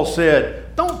like Paul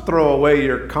said, don't throw away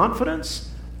your confidence.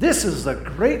 This is the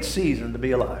great season to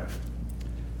be alive.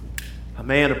 A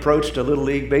man approached a Little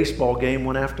League baseball game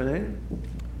one afternoon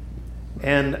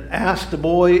and asked the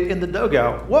boy in the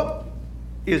dugout, what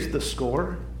is the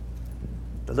score?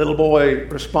 The little boy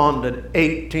responded,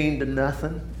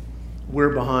 18-0. We're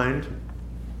behind.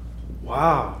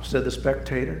 Wow, said the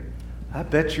spectator. I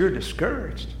bet you're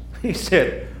discouraged. He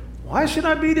said, why should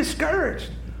I be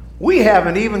discouraged? We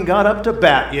haven't even got up to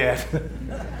bat yet.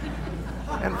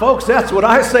 And folks, that's what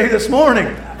I say this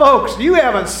morning. Folks, you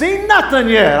haven't seen nothing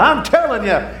yet. I'm telling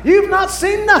you, you've not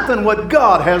seen nothing what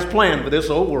God has planned for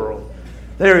this old world.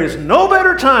 There is no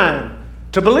better time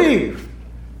to believe,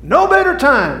 no better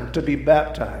time to be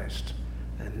baptized,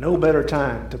 and no better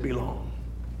time to belong.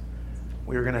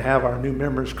 We're going to have our new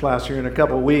members class here in a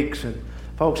couple of weeks. And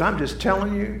folks, I'm just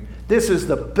telling you, this is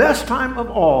the best time of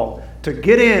all to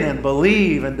get in and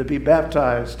believe and to be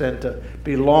baptized and to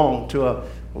belong to a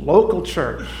local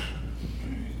church.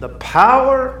 The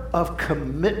power of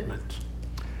commitment.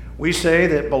 We say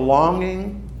that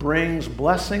belonging brings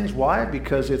blessings. Why?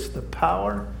 Because it's the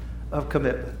power of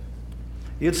commitment.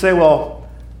 You'd say, well,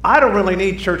 I don't really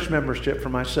need church membership for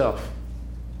myself.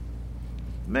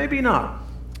 Maybe not.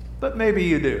 But maybe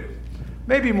you do.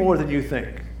 Maybe more than you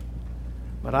think.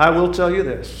 But I will tell you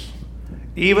this.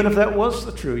 Even if that was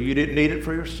the truth, you didn't need it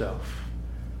for yourself.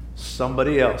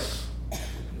 Somebody else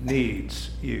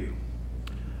needs you.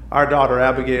 Our daughter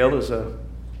Abigail is a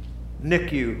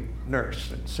NICU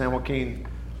nurse at San Joaquin,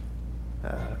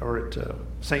 or at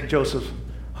St. Joseph's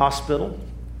Hospital.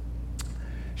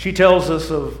 She tells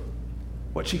us of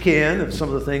what she can, of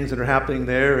some of the things that are happening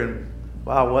there, and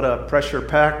wow, what a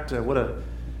pressure-packed, what a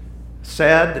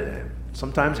sad,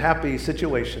 sometimes happy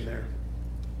situation there.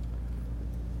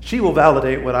 She will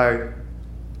validate what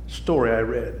story I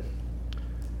read.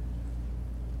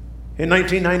 In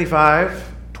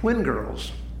 1995, twin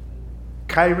girls,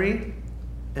 Kyrie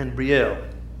and Brielle,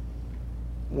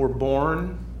 were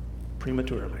born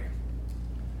prematurely,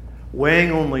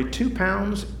 weighing only 2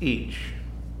 pounds each.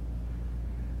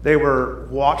 They were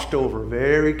watched over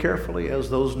very carefully, as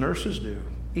those nurses do,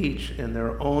 each in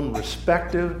their own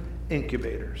respective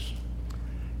incubators.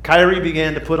 Kyrie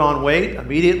began to put on weight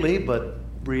immediately,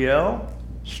 but Brielle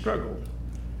struggled.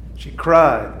 She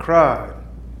cried,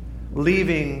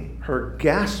 leaving her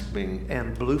gasping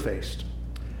and blue-faced.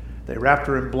 They wrapped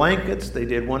her in blankets. They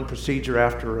did one procedure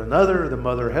after another. The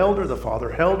mother held her. The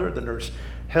father held her. The nurse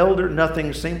held her.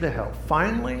 Nothing seemed to help.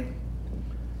 Finally,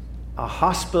 a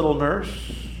hospital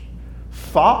nurse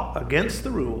fought against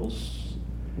the rules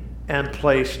and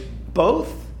placed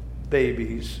both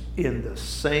babies in the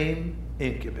same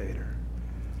incubator.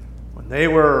 When they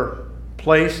were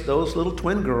placed, those little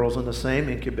twin girls, in the same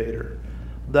incubator,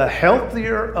 the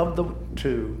healthier of the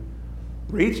two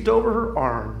reached over her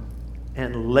arm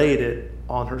and laid it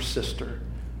on her sister.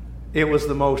 It was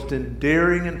the most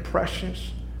endearing and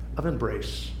precious of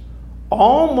embrace.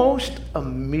 Almost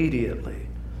immediately,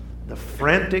 the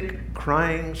frantic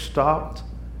crying stopped.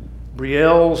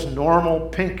 Brielle's normal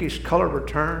pinkish color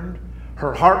returned.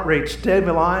 Her heart rate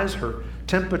stabilized. Her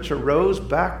temperature rose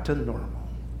back to normal.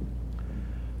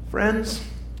 Friends,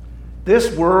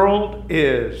 this world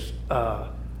is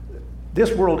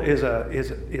destroyed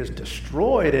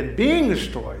and being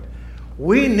destroyed.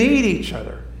 We need each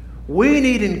other. We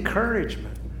need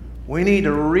encouragement. We need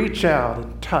to reach out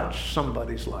and touch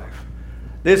somebody's life.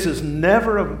 This is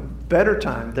never a better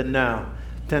time than now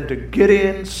than to get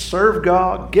in, serve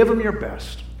God, give Him your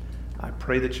best. I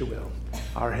pray that you will.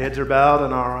 Our heads are bowed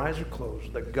and our eyes are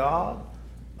closed. The God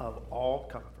of all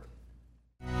comfort.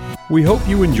 We hope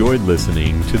you enjoyed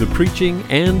listening to the preaching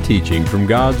and teaching from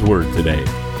God's Word today.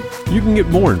 You can get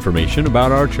more information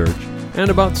about our church and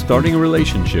about starting a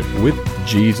relationship with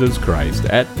Jesus Christ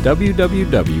at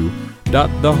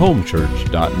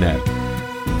www.thehomechurch.net.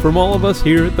 From all of us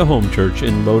here at the Home Church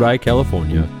in Lodi,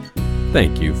 California,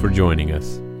 thank you for joining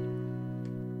us.